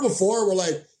 remember before we're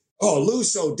like, oh,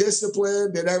 Lou's so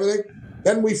disciplined and everything.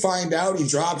 Then we find out he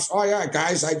drops, oh, yeah,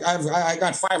 guys, I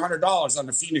got $500 on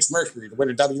the Phoenix Mercury to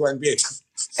win a WNBA.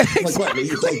 I'm like, what,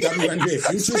 you play WNBA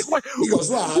futures? He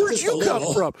goes, well, where'd you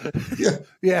come from?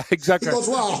 Yeah, exactly. He goes,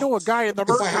 well, I know a guy in the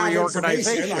Mercury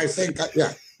organization. I think,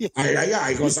 he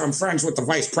goes, I'm friends with the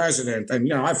vice president,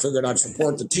 and, I figured I'd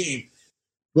support the team.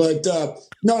 But,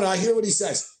 no, I hear what he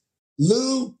says.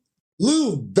 Lou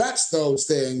bets those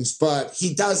things, but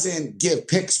he doesn't give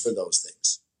picks for those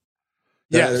things.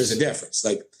 There's a difference.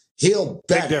 He'll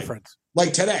bet. Big difference.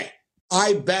 Like today,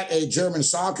 I bet a German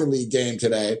soccer league game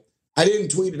today. I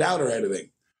didn't tweet it out or anything.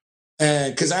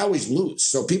 And because I always lose.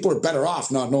 So people are better off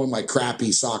not knowing my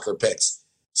crappy soccer picks.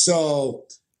 So,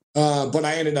 but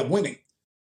I ended up winning.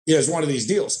 It's one of these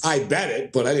deals. I bet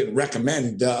it, but I didn't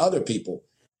recommend other people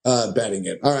betting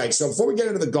it. All right. So before we get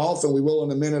into the golf, and we will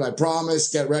in a minute, I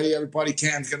promise, get ready, everybody.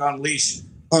 Cam's going to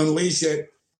unleash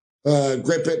it,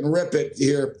 grip it and rip it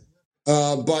here.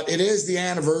 But it is the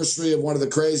anniversary of one of the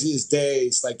craziest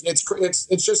days. Like it's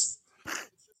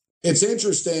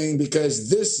interesting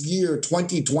because this year,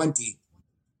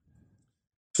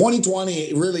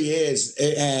 2020 really is.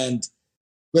 And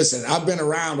listen, I've been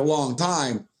around a long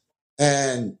time,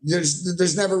 and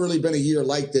there's never really been a year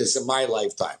like this in my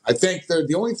lifetime. I think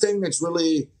the only thing that's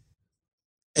really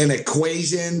an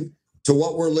equation to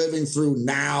what we're living through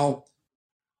now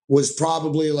was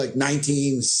probably like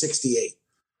 1968.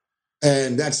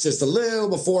 And that's just a little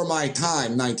before my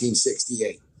time,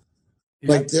 1968. Yep.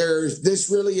 Like this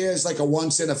really is like a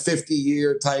once in a 50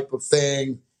 year type of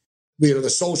thing. The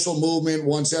social movement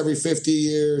once every 50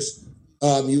 years.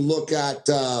 You look at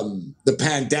the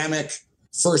pandemic,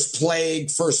 first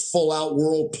full out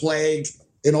world plague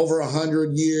in over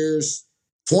 100 years.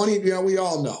 We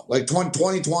all know, like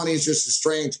 2020 is just as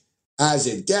strange as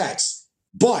it gets.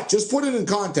 But just put it in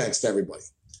context, everybody.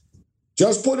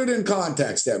 Just put it in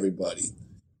context, everybody,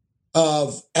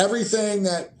 of everything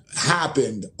that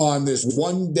happened on this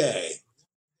one day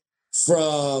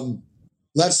from,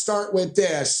 let's start with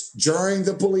this, during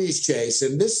the police chase.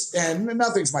 And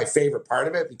nothing's my favorite part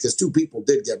of it because 2 people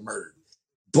did get murdered.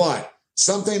 But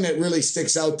something that really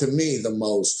sticks out to me the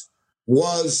most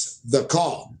was the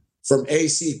call from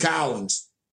A.C. Collins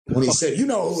when he said, you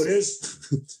know who it is?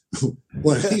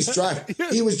 When he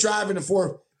was driving the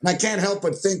Ford. And I can't help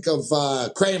but think of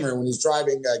Kramer when he's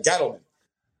driving Gettleman.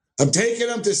 I'm taking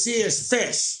him to see his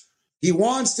fish. He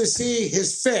wants to see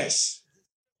his fish.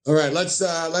 All right, let's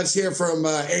hear from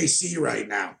AC right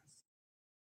now.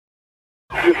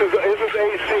 This is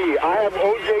AC. I have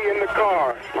OJ in the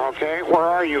car. Okay, where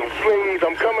are you? Please,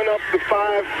 I'm coming up the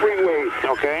 5 freeway.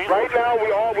 Okay. Right now,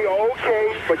 we are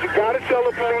okay, but you got to tell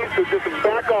the police to just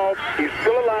back off. He's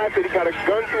still alive, but he got a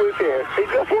gun to his head. He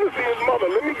just want to see his mother.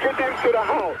 Let me get him to the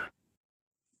house.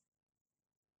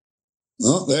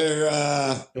 Well, there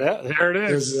it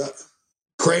is.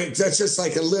 Craig, that's just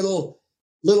like a little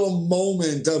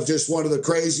moment of just one of the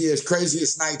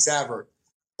craziest nights ever.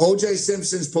 O.J.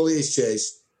 Simpson's police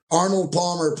chase. Arnold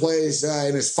Palmer plays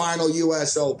in his final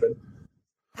U.S. Open.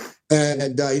 And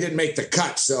he didn't make the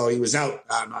cut, so he was out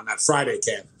on that Friday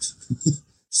camp.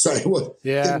 So he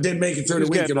didn't make it through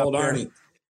the weekend, old Arnie.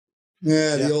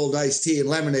 The old iced tea and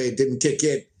lemonade didn't kick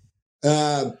in.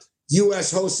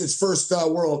 U.S. hosts its first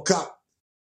World Cup.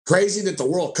 Crazy that the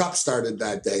World Cup started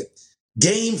that day.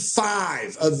 Game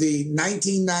 5 of the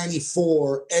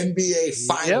 1994 NBA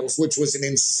Finals, which was an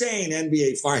insane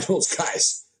NBA Finals,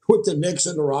 guys, with the Knicks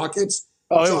and the Rockets.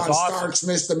 Oh, John Starks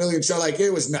missed a million shots. Like,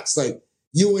 it was nuts. Like,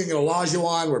 Ewing and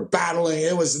Olajuwon were battling.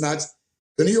 It was nuts.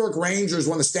 The New York Rangers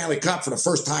won the Stanley Cup for the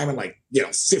first time in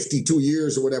 52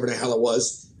 years or whatever the hell it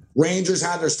was. Rangers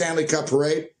had their Stanley Cup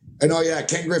parade. And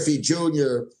Ken Griffey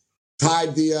Jr.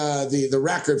 tied the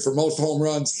record for most home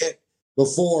runs hit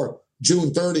before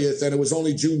June 30th, and it was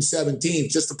only June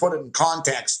 17th. Just to put it in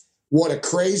context, what a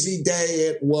crazy day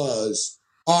it was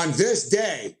on this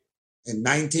day in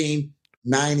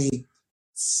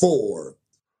 1994.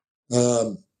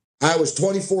 I was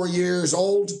 24 years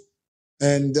old,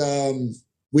 and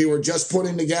we were just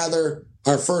putting together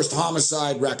our first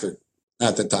Homicide record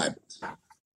at the time.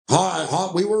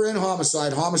 We were in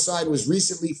Homicide. Homicide was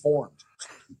recently formed.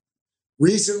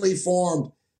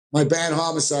 My band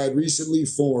Homicide recently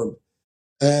formed.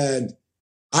 And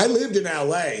I lived in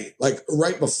LA, like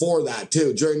right before that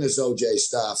too, during this OJ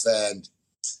stuff.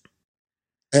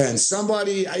 And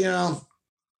somebody, I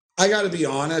got to be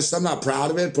honest, I'm not proud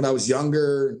of it, but I was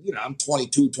younger, I'm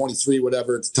 22, 23,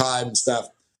 whatever at the time and stuff.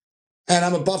 And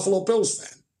I'm a Buffalo Bills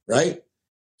fan, right?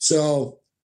 So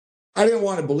I didn't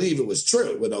want to believe it was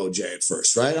true with OJ at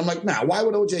first, right? I'm like, nah, why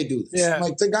would OJ do this? Yeah. I'm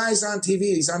like, the guy's on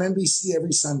TV. He's on NBC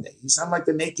every Sunday. He's on like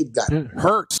the Naked Gun. It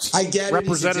hurts. I get it.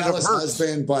 He's a jealous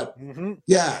husband, but it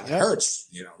hurts.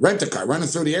 Rent a car, running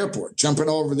through the airport, jumping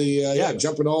over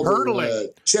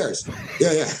chairs.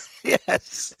 Yeah.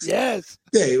 Yes. Yeah,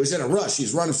 he was in a rush.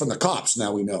 He's running from the cops.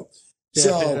 Now we know.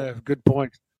 Yeah, good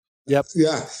point. Yep.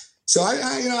 Yeah. So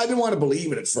I didn't want to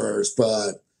believe it at first,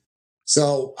 but.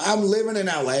 So I'm living in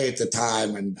LA at the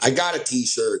time, and I got a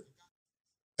T-shirt,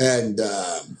 and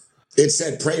it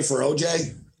said "Pray for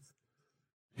OJ,"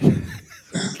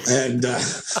 and I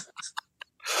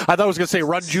thought I was going to say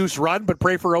 "Run Juice Run," but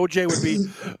 "Pray for OJ" would be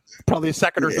probably a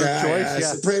second or third choice.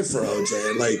 Yeah, so pray for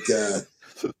OJ.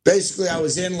 basically I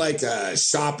was in like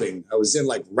shopping. I was in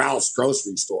like Ralph's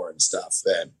grocery store and stuff.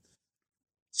 And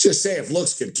just say if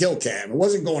looks could kill, Cam, it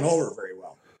wasn't going over very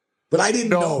well. But I didn't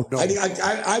know. No.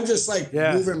 I'm just like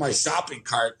moving my shopping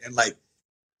cart and like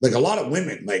a lot of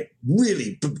women, like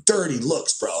really dirty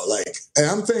looks, bro. Like, and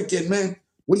I'm thinking, man,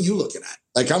 what are you looking at?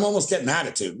 Like, I'm almost getting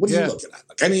attitude. What are you looking at?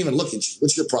 Like, I didn't even look at you.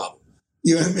 What's your problem?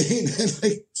 You know what I mean?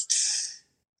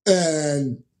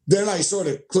 And then I sort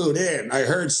of clued in. I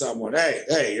heard someone,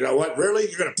 hey, you know what? Really?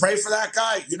 You're going to pray for that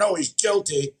guy? You know he's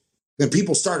guilty. Then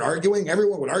people start arguing.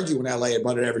 Everyone would argue in LA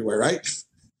about it everywhere, right?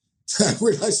 I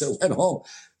realized I went home.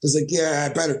 I was like, yeah,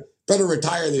 I better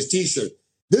retire this T-shirt.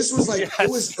 This was like, it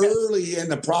was early in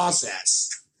the process.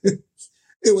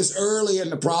 It was early in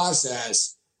the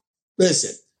process.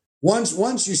 Listen,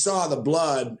 once you saw the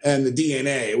blood and the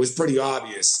DNA, it was pretty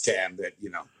obvious, Cam, that, you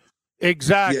know.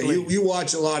 Exactly. Yeah, you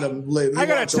watch a lot of. I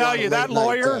got to tell you, that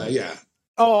lawyer.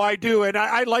 Oh, I do. And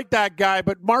I like that guy.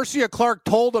 But Marcia Clark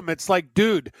told him, it's like,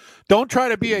 dude, don't try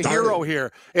to be a hero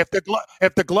here. If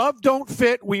the glove don't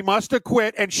fit, we must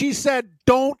acquit. And she said,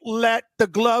 don't let the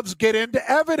gloves get into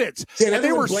evidence. See, and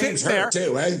they were sitting there.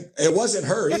 Too, eh? It wasn't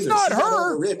her either. It's not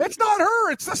her. It's not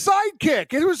her. It's the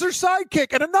sidekick. It was their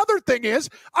sidekick. And another thing is,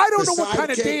 I don't know what kind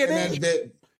of day and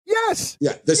age. Yes.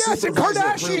 Yeah. Yes, and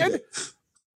Kardashian.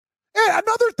 And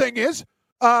another thing is,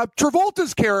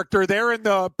 Travolta's character there in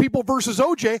the People versus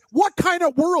OJ, what kind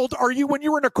of world are you when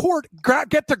you're in a court,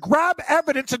 get to grab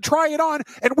evidence and try it on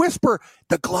and whisper,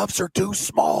 the gloves are too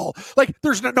small? Like,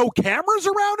 there's no cameras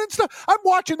around and stuff. I'm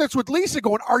watching this with Lisa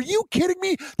going, are you kidding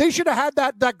me? They should have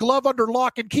had that glove under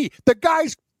lock and key. The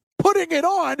guy's putting it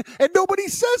on and nobody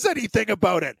says anything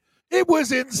about it. It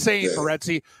was insane,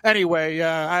 Moretzi. Anyway,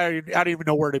 I don't even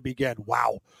know where to begin.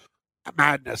 Wow.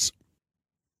 Madness.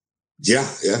 Yeah,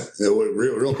 it was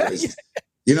real crazy.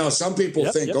 You know, some people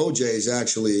think OJ is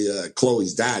actually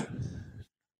Chloe's dad.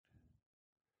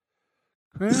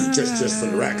 Just for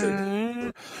the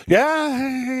record. Yeah,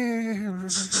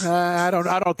 I don't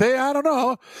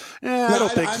know. Yeah, I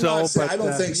don't think so. I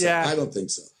don't think so. I don't think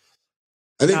so.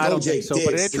 I think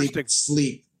OJ did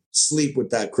sleep with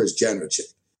that Kris Jenner chick,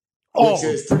 which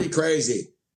is pretty crazy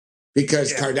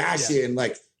because Kardashian,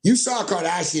 like. You saw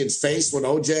Kardashian's face when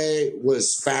OJ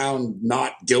was found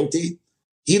not guilty.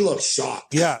 He looked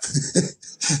shocked. Yeah.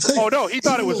 He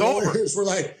thought it was over. He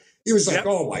was like,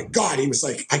 oh my God. He was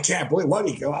like, I can't believe what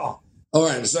he go. Oh. All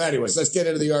right. So anyways, let's get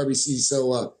into the RBC.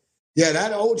 So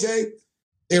that OJ,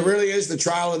 it really is the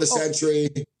trial of the century.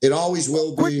 It always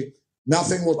will be.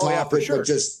 Nothing will top it, but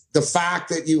just the fact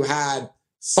that you had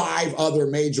 5 other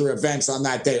major events on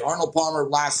that day. Arnold Palmer,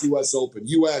 last U.S. Open.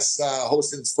 U.S.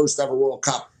 hosted its first ever World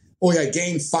Cup.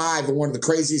 Game 5 of one of the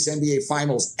craziest NBA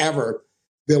finals ever.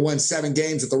 They won 7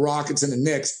 games with the Rockets and the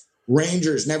Knicks.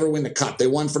 Rangers never win the Cup. They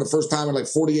won for the first time in like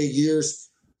 48 years.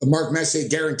 Mark Messier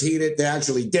guaranteed it. They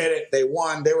actually did it. They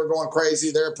won. They were going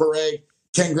crazy. Their parade.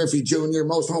 Ken Griffey Jr.,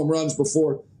 most home runs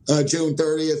before June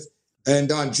 30th.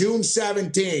 And on June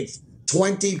 17th,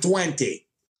 2020,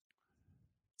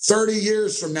 30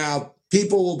 years from now,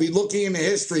 people will be looking in the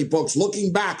history books,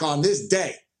 looking back on this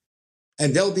day,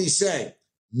 and they'll be saying,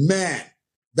 man,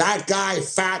 that guy,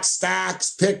 Fat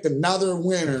Stacks, picked another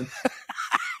winner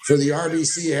for the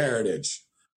RBC Heritage.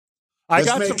 I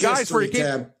got some guys for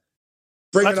you.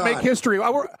 Let's make history.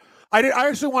 I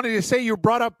actually wanted to say, you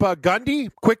brought up Gundy.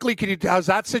 Quickly, has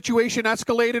that situation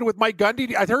escalated with Mike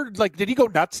Gundy? I heard, did he go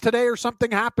nuts today or something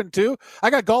happened too? I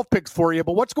got golf picks for you,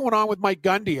 but what's going on with Mike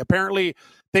Gundy? Apparently,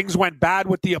 things went bad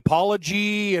with the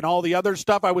apology and all the other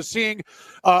stuff. I was seeing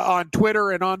on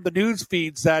Twitter and on the news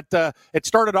feeds that it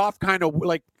started off kind of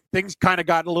like things kind of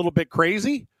got a little bit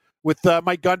crazy with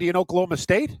Mike Gundy in Oklahoma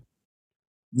State.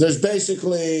 There's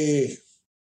basically,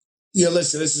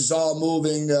 listen, this is all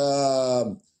moving.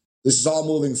 This is all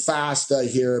moving fast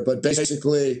here, but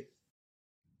basically,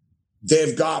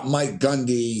 they've got Mike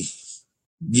Gundy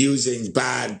using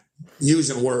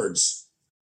words.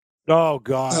 Oh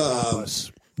God!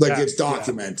 It's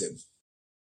documented.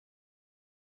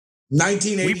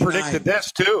 1989. We predicted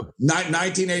this too.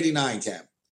 1989, Cam.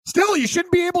 Still, you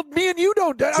shouldn't be able. Me and you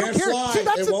don't. I don't care. Fly. See,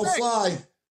 that's it won't fly.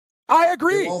 I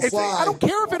agree. Fly. I don't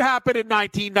care if it happened in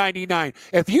 1999.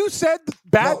 If you said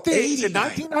bad things in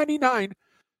 1999.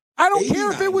 I don't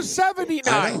care if it was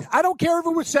 79. I don't care if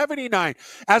it was 79.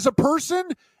 As a person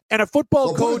and a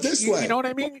football coach, you know what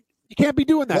I mean? You can't be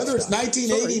doing that. Whether it's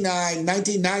 1989,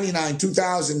 1999,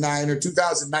 2009, or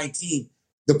 2019,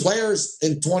 the players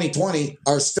in 2020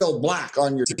 are still black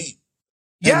on your team.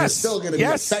 And you're still going to be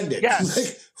offended.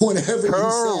 Yes. Whenever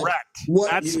correct. You said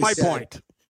what That's you my said. point.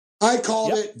 I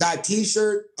called it, that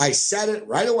T-shirt. I said it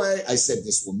right away. I said,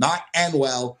 this will not end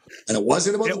well. And it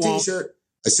wasn't about the T-shirt.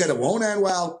 I said it won't end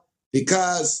well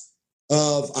because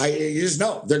you just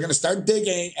know they're going to start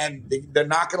digging and they're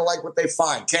not going to like what they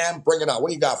find. Cam, bring it on. What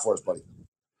do you got for us, buddy?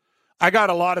 I got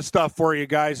a lot of stuff for you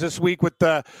guys this week with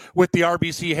the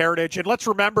RBC Heritage. And let's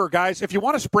remember, guys, if you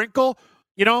want to sprinkle,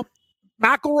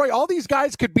 McIlroy, all these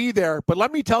guys could be there. But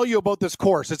let me tell you about this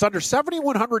course. It's under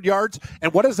 7,100 yards.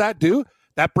 And what does that do?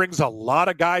 That brings a lot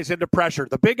of guys into pressure.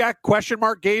 The big question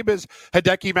mark, Gabe, is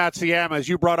Hideki Matsuyama, as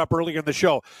you brought up earlier in the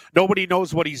show. Nobody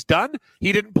knows what he's done.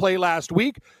 He didn't play last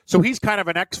week, so he's kind of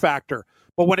an X factor.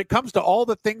 But when it comes to all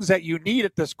the things that you need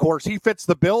at this course, he fits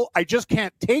the bill. I just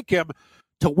can't take him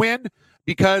to win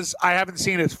because I haven't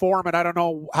seen his form, and I don't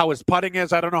know how his putting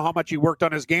is. I don't know how much he worked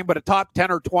on his game, but a top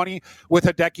 10 or 20 with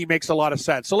Hideki makes a lot of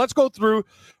sense. So let's go through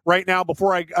right now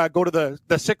before I go to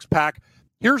the six-pack.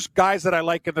 Here's guys that I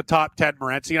like in the top 10,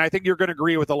 Morency, and I think you're going to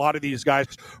agree with a lot of these guys.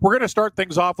 We're going to start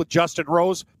things off with Justin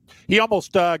Rose. He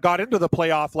almost got into the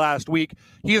playoff last week.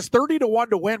 He is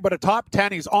 30-1 to win, but a top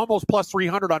 10, he's almost plus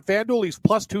 300 on FanDuel. He's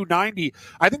plus 290.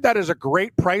 I think that is a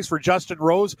great price for Justin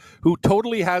Rose, who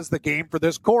totally has the game for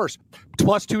this course.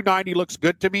 Plus 290 looks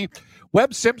good to me.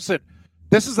 Webb Simpson.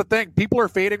 This is the thing. People are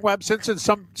fading Webb Simpson.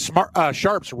 Some smart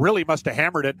sharps really must have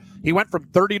hammered it. He went from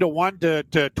 30-1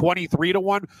 to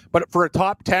 23-1. But for a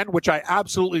top 10, which I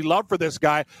absolutely love for this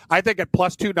guy, I think at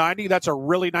plus 290, that's a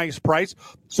really nice price.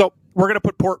 So we're going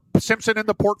to put Simpson in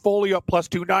the portfolio at plus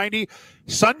 290.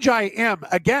 Sunjay M,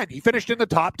 again, he finished in the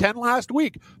top 10 last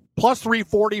week. Plus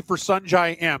 340 for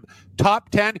Sunjay M. Top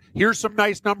 10, here's some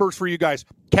nice numbers for you guys.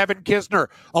 Kevin Kisner,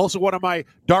 also one of my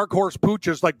dark horse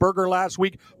pooches like Berger last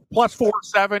week, plus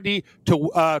 470 to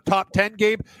top 10,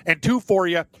 Gabe. And two for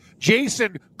you,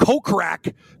 Jason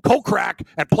Kokrak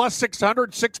at plus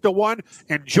 600, 6-1,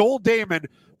 and Joel Damon,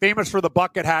 famous for the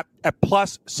bucket hat, at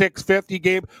plus 650,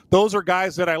 Gabe. Those are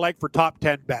guys that I like for top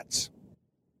 10 bets.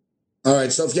 All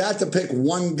right, so if you have to pick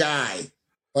one guy,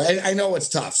 I know it's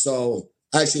tough, so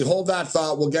actually hold that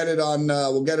thought. We'll get it on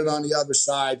the other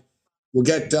side. We'll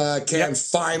get Cam's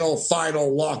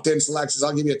final locked in selections.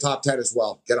 I'll give you a top 10 as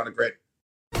well. Get on the grid.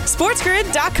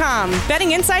 SportsGrid.com.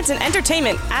 Betting insights and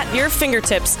entertainment at your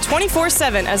fingertips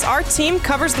 24/7 as our team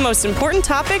covers the most important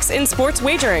topics in sports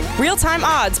wagering. Real-time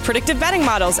odds, predictive betting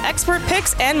models, expert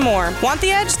picks, and more. Want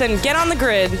the edge? Then get on the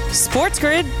grid.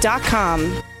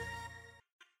 SportsGrid.com.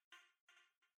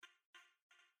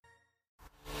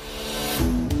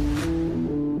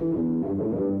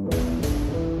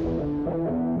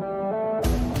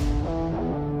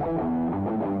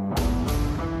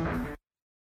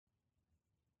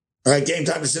 All right, Game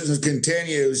Time Decisions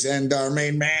continues, and our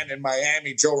main man in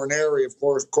Miami, Joe Ranieri, of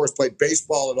course, played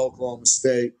baseball at Oklahoma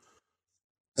State,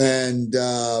 and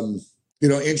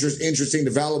interesting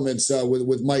developments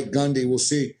with Mike Gundy. We'll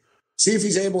see if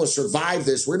he's able to survive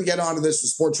this. We're going to get onto this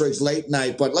with Sports Rage late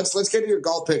night, but let's get to your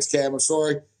golf picks, Cam. I'm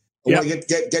sorry, I want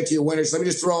to get to your winners. Let me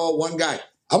just throw out one guy.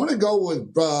 I'm going to go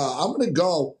with. I'm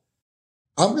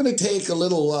going to take a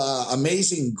little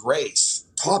Amazing Grace.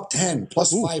 Top 10,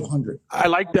 plus 500. I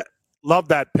like that. Love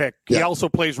that pick. Yeah. He also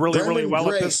plays really well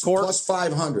Grace, at this course. Plus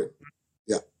 500.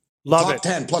 Yeah. Love Top it.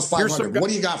 10, plus 500. What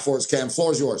do you got for us, Cam?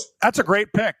 Floor is yours. That's a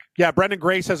great pick. Yeah, Brendan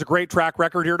Grace has a great track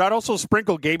record here. I'd also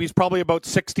sprinkle Gabe. He's probably about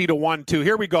 60-1, too.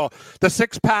 Here we go. The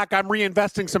six-pack, I'm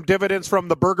reinvesting some dividends from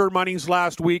the Berger monies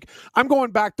last week. I'm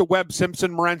going back to Webb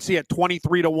Simpson, Morency at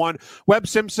 23-1. Webb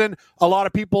Simpson, a lot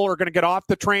of people are going to get off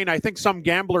the train. I think some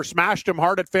gambler smashed him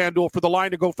hard at FanDuel for the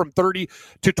line to go from 30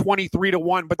 to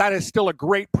 23-1, but that is still a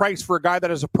great price for a guy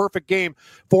that has a perfect game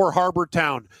for Harbor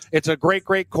Town. It's a great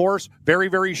course. Very,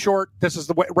 very short. This is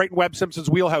right in Webb Simpson's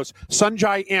wheelhouse.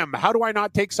 Sunjay M. How do I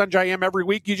not take Sunjay M every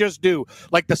week? You just do.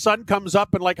 Like the sun comes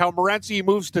up and like how Morency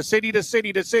moves to city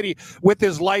with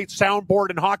his lights, soundboard,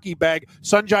 and hockey bag,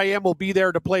 Sunjay M will be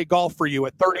there to play golf for you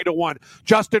at 30-1.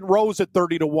 Justin Rose at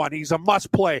 30-1. He's a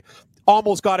must play.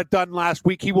 Almost got it done last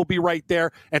week. He will be right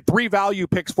there. And three value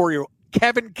picks for you.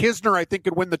 Kevin Kisner, I think,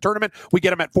 could win the tournament. We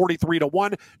get him at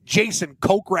 43-1. Jason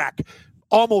Kokrak,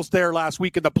 almost there last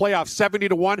week in the playoffs,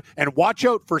 70-1. And watch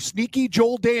out for sneaky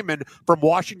Joel Damon from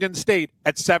Washington State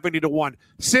at 70-1.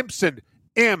 Simpson,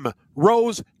 M,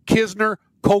 Rose, Kisner,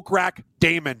 Kokrak,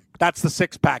 Damon. That's the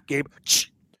six-pack, Gabe.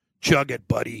 Chug it,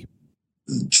 buddy.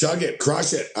 Chug it.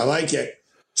 Crush it. I like it.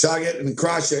 Chug it and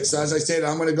crush it. So as I said,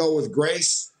 I'm going to go with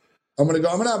Grace. I'm going to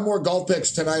have more golf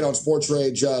picks tonight on Sports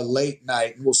Rage late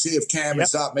night. And we'll see if Cam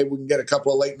is up. Maybe we can get a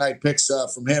couple of late night picks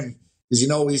from him, because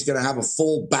he's going to have a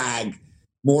full bag,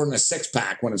 more than a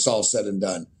six-pack when it's all said and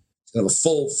done. He's going to have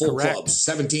a full clubs,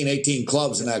 17, 18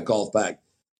 clubs in that golf bag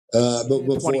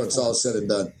before it's all said and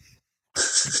done.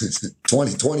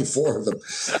 24 of them.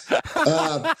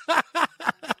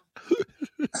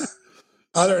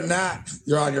 Other than that,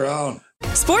 you're on your own.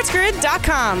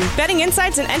 SportsGrid.com. Betting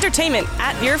insights and entertainment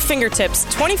at your fingertips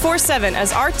 24/7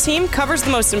 as our team covers the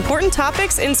most important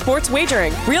topics in sports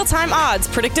wagering. Real-time odds,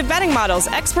 predictive betting models,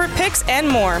 expert picks, and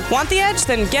more. Want the edge?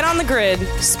 Then get on the grid.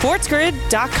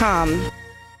 SportsGrid.com.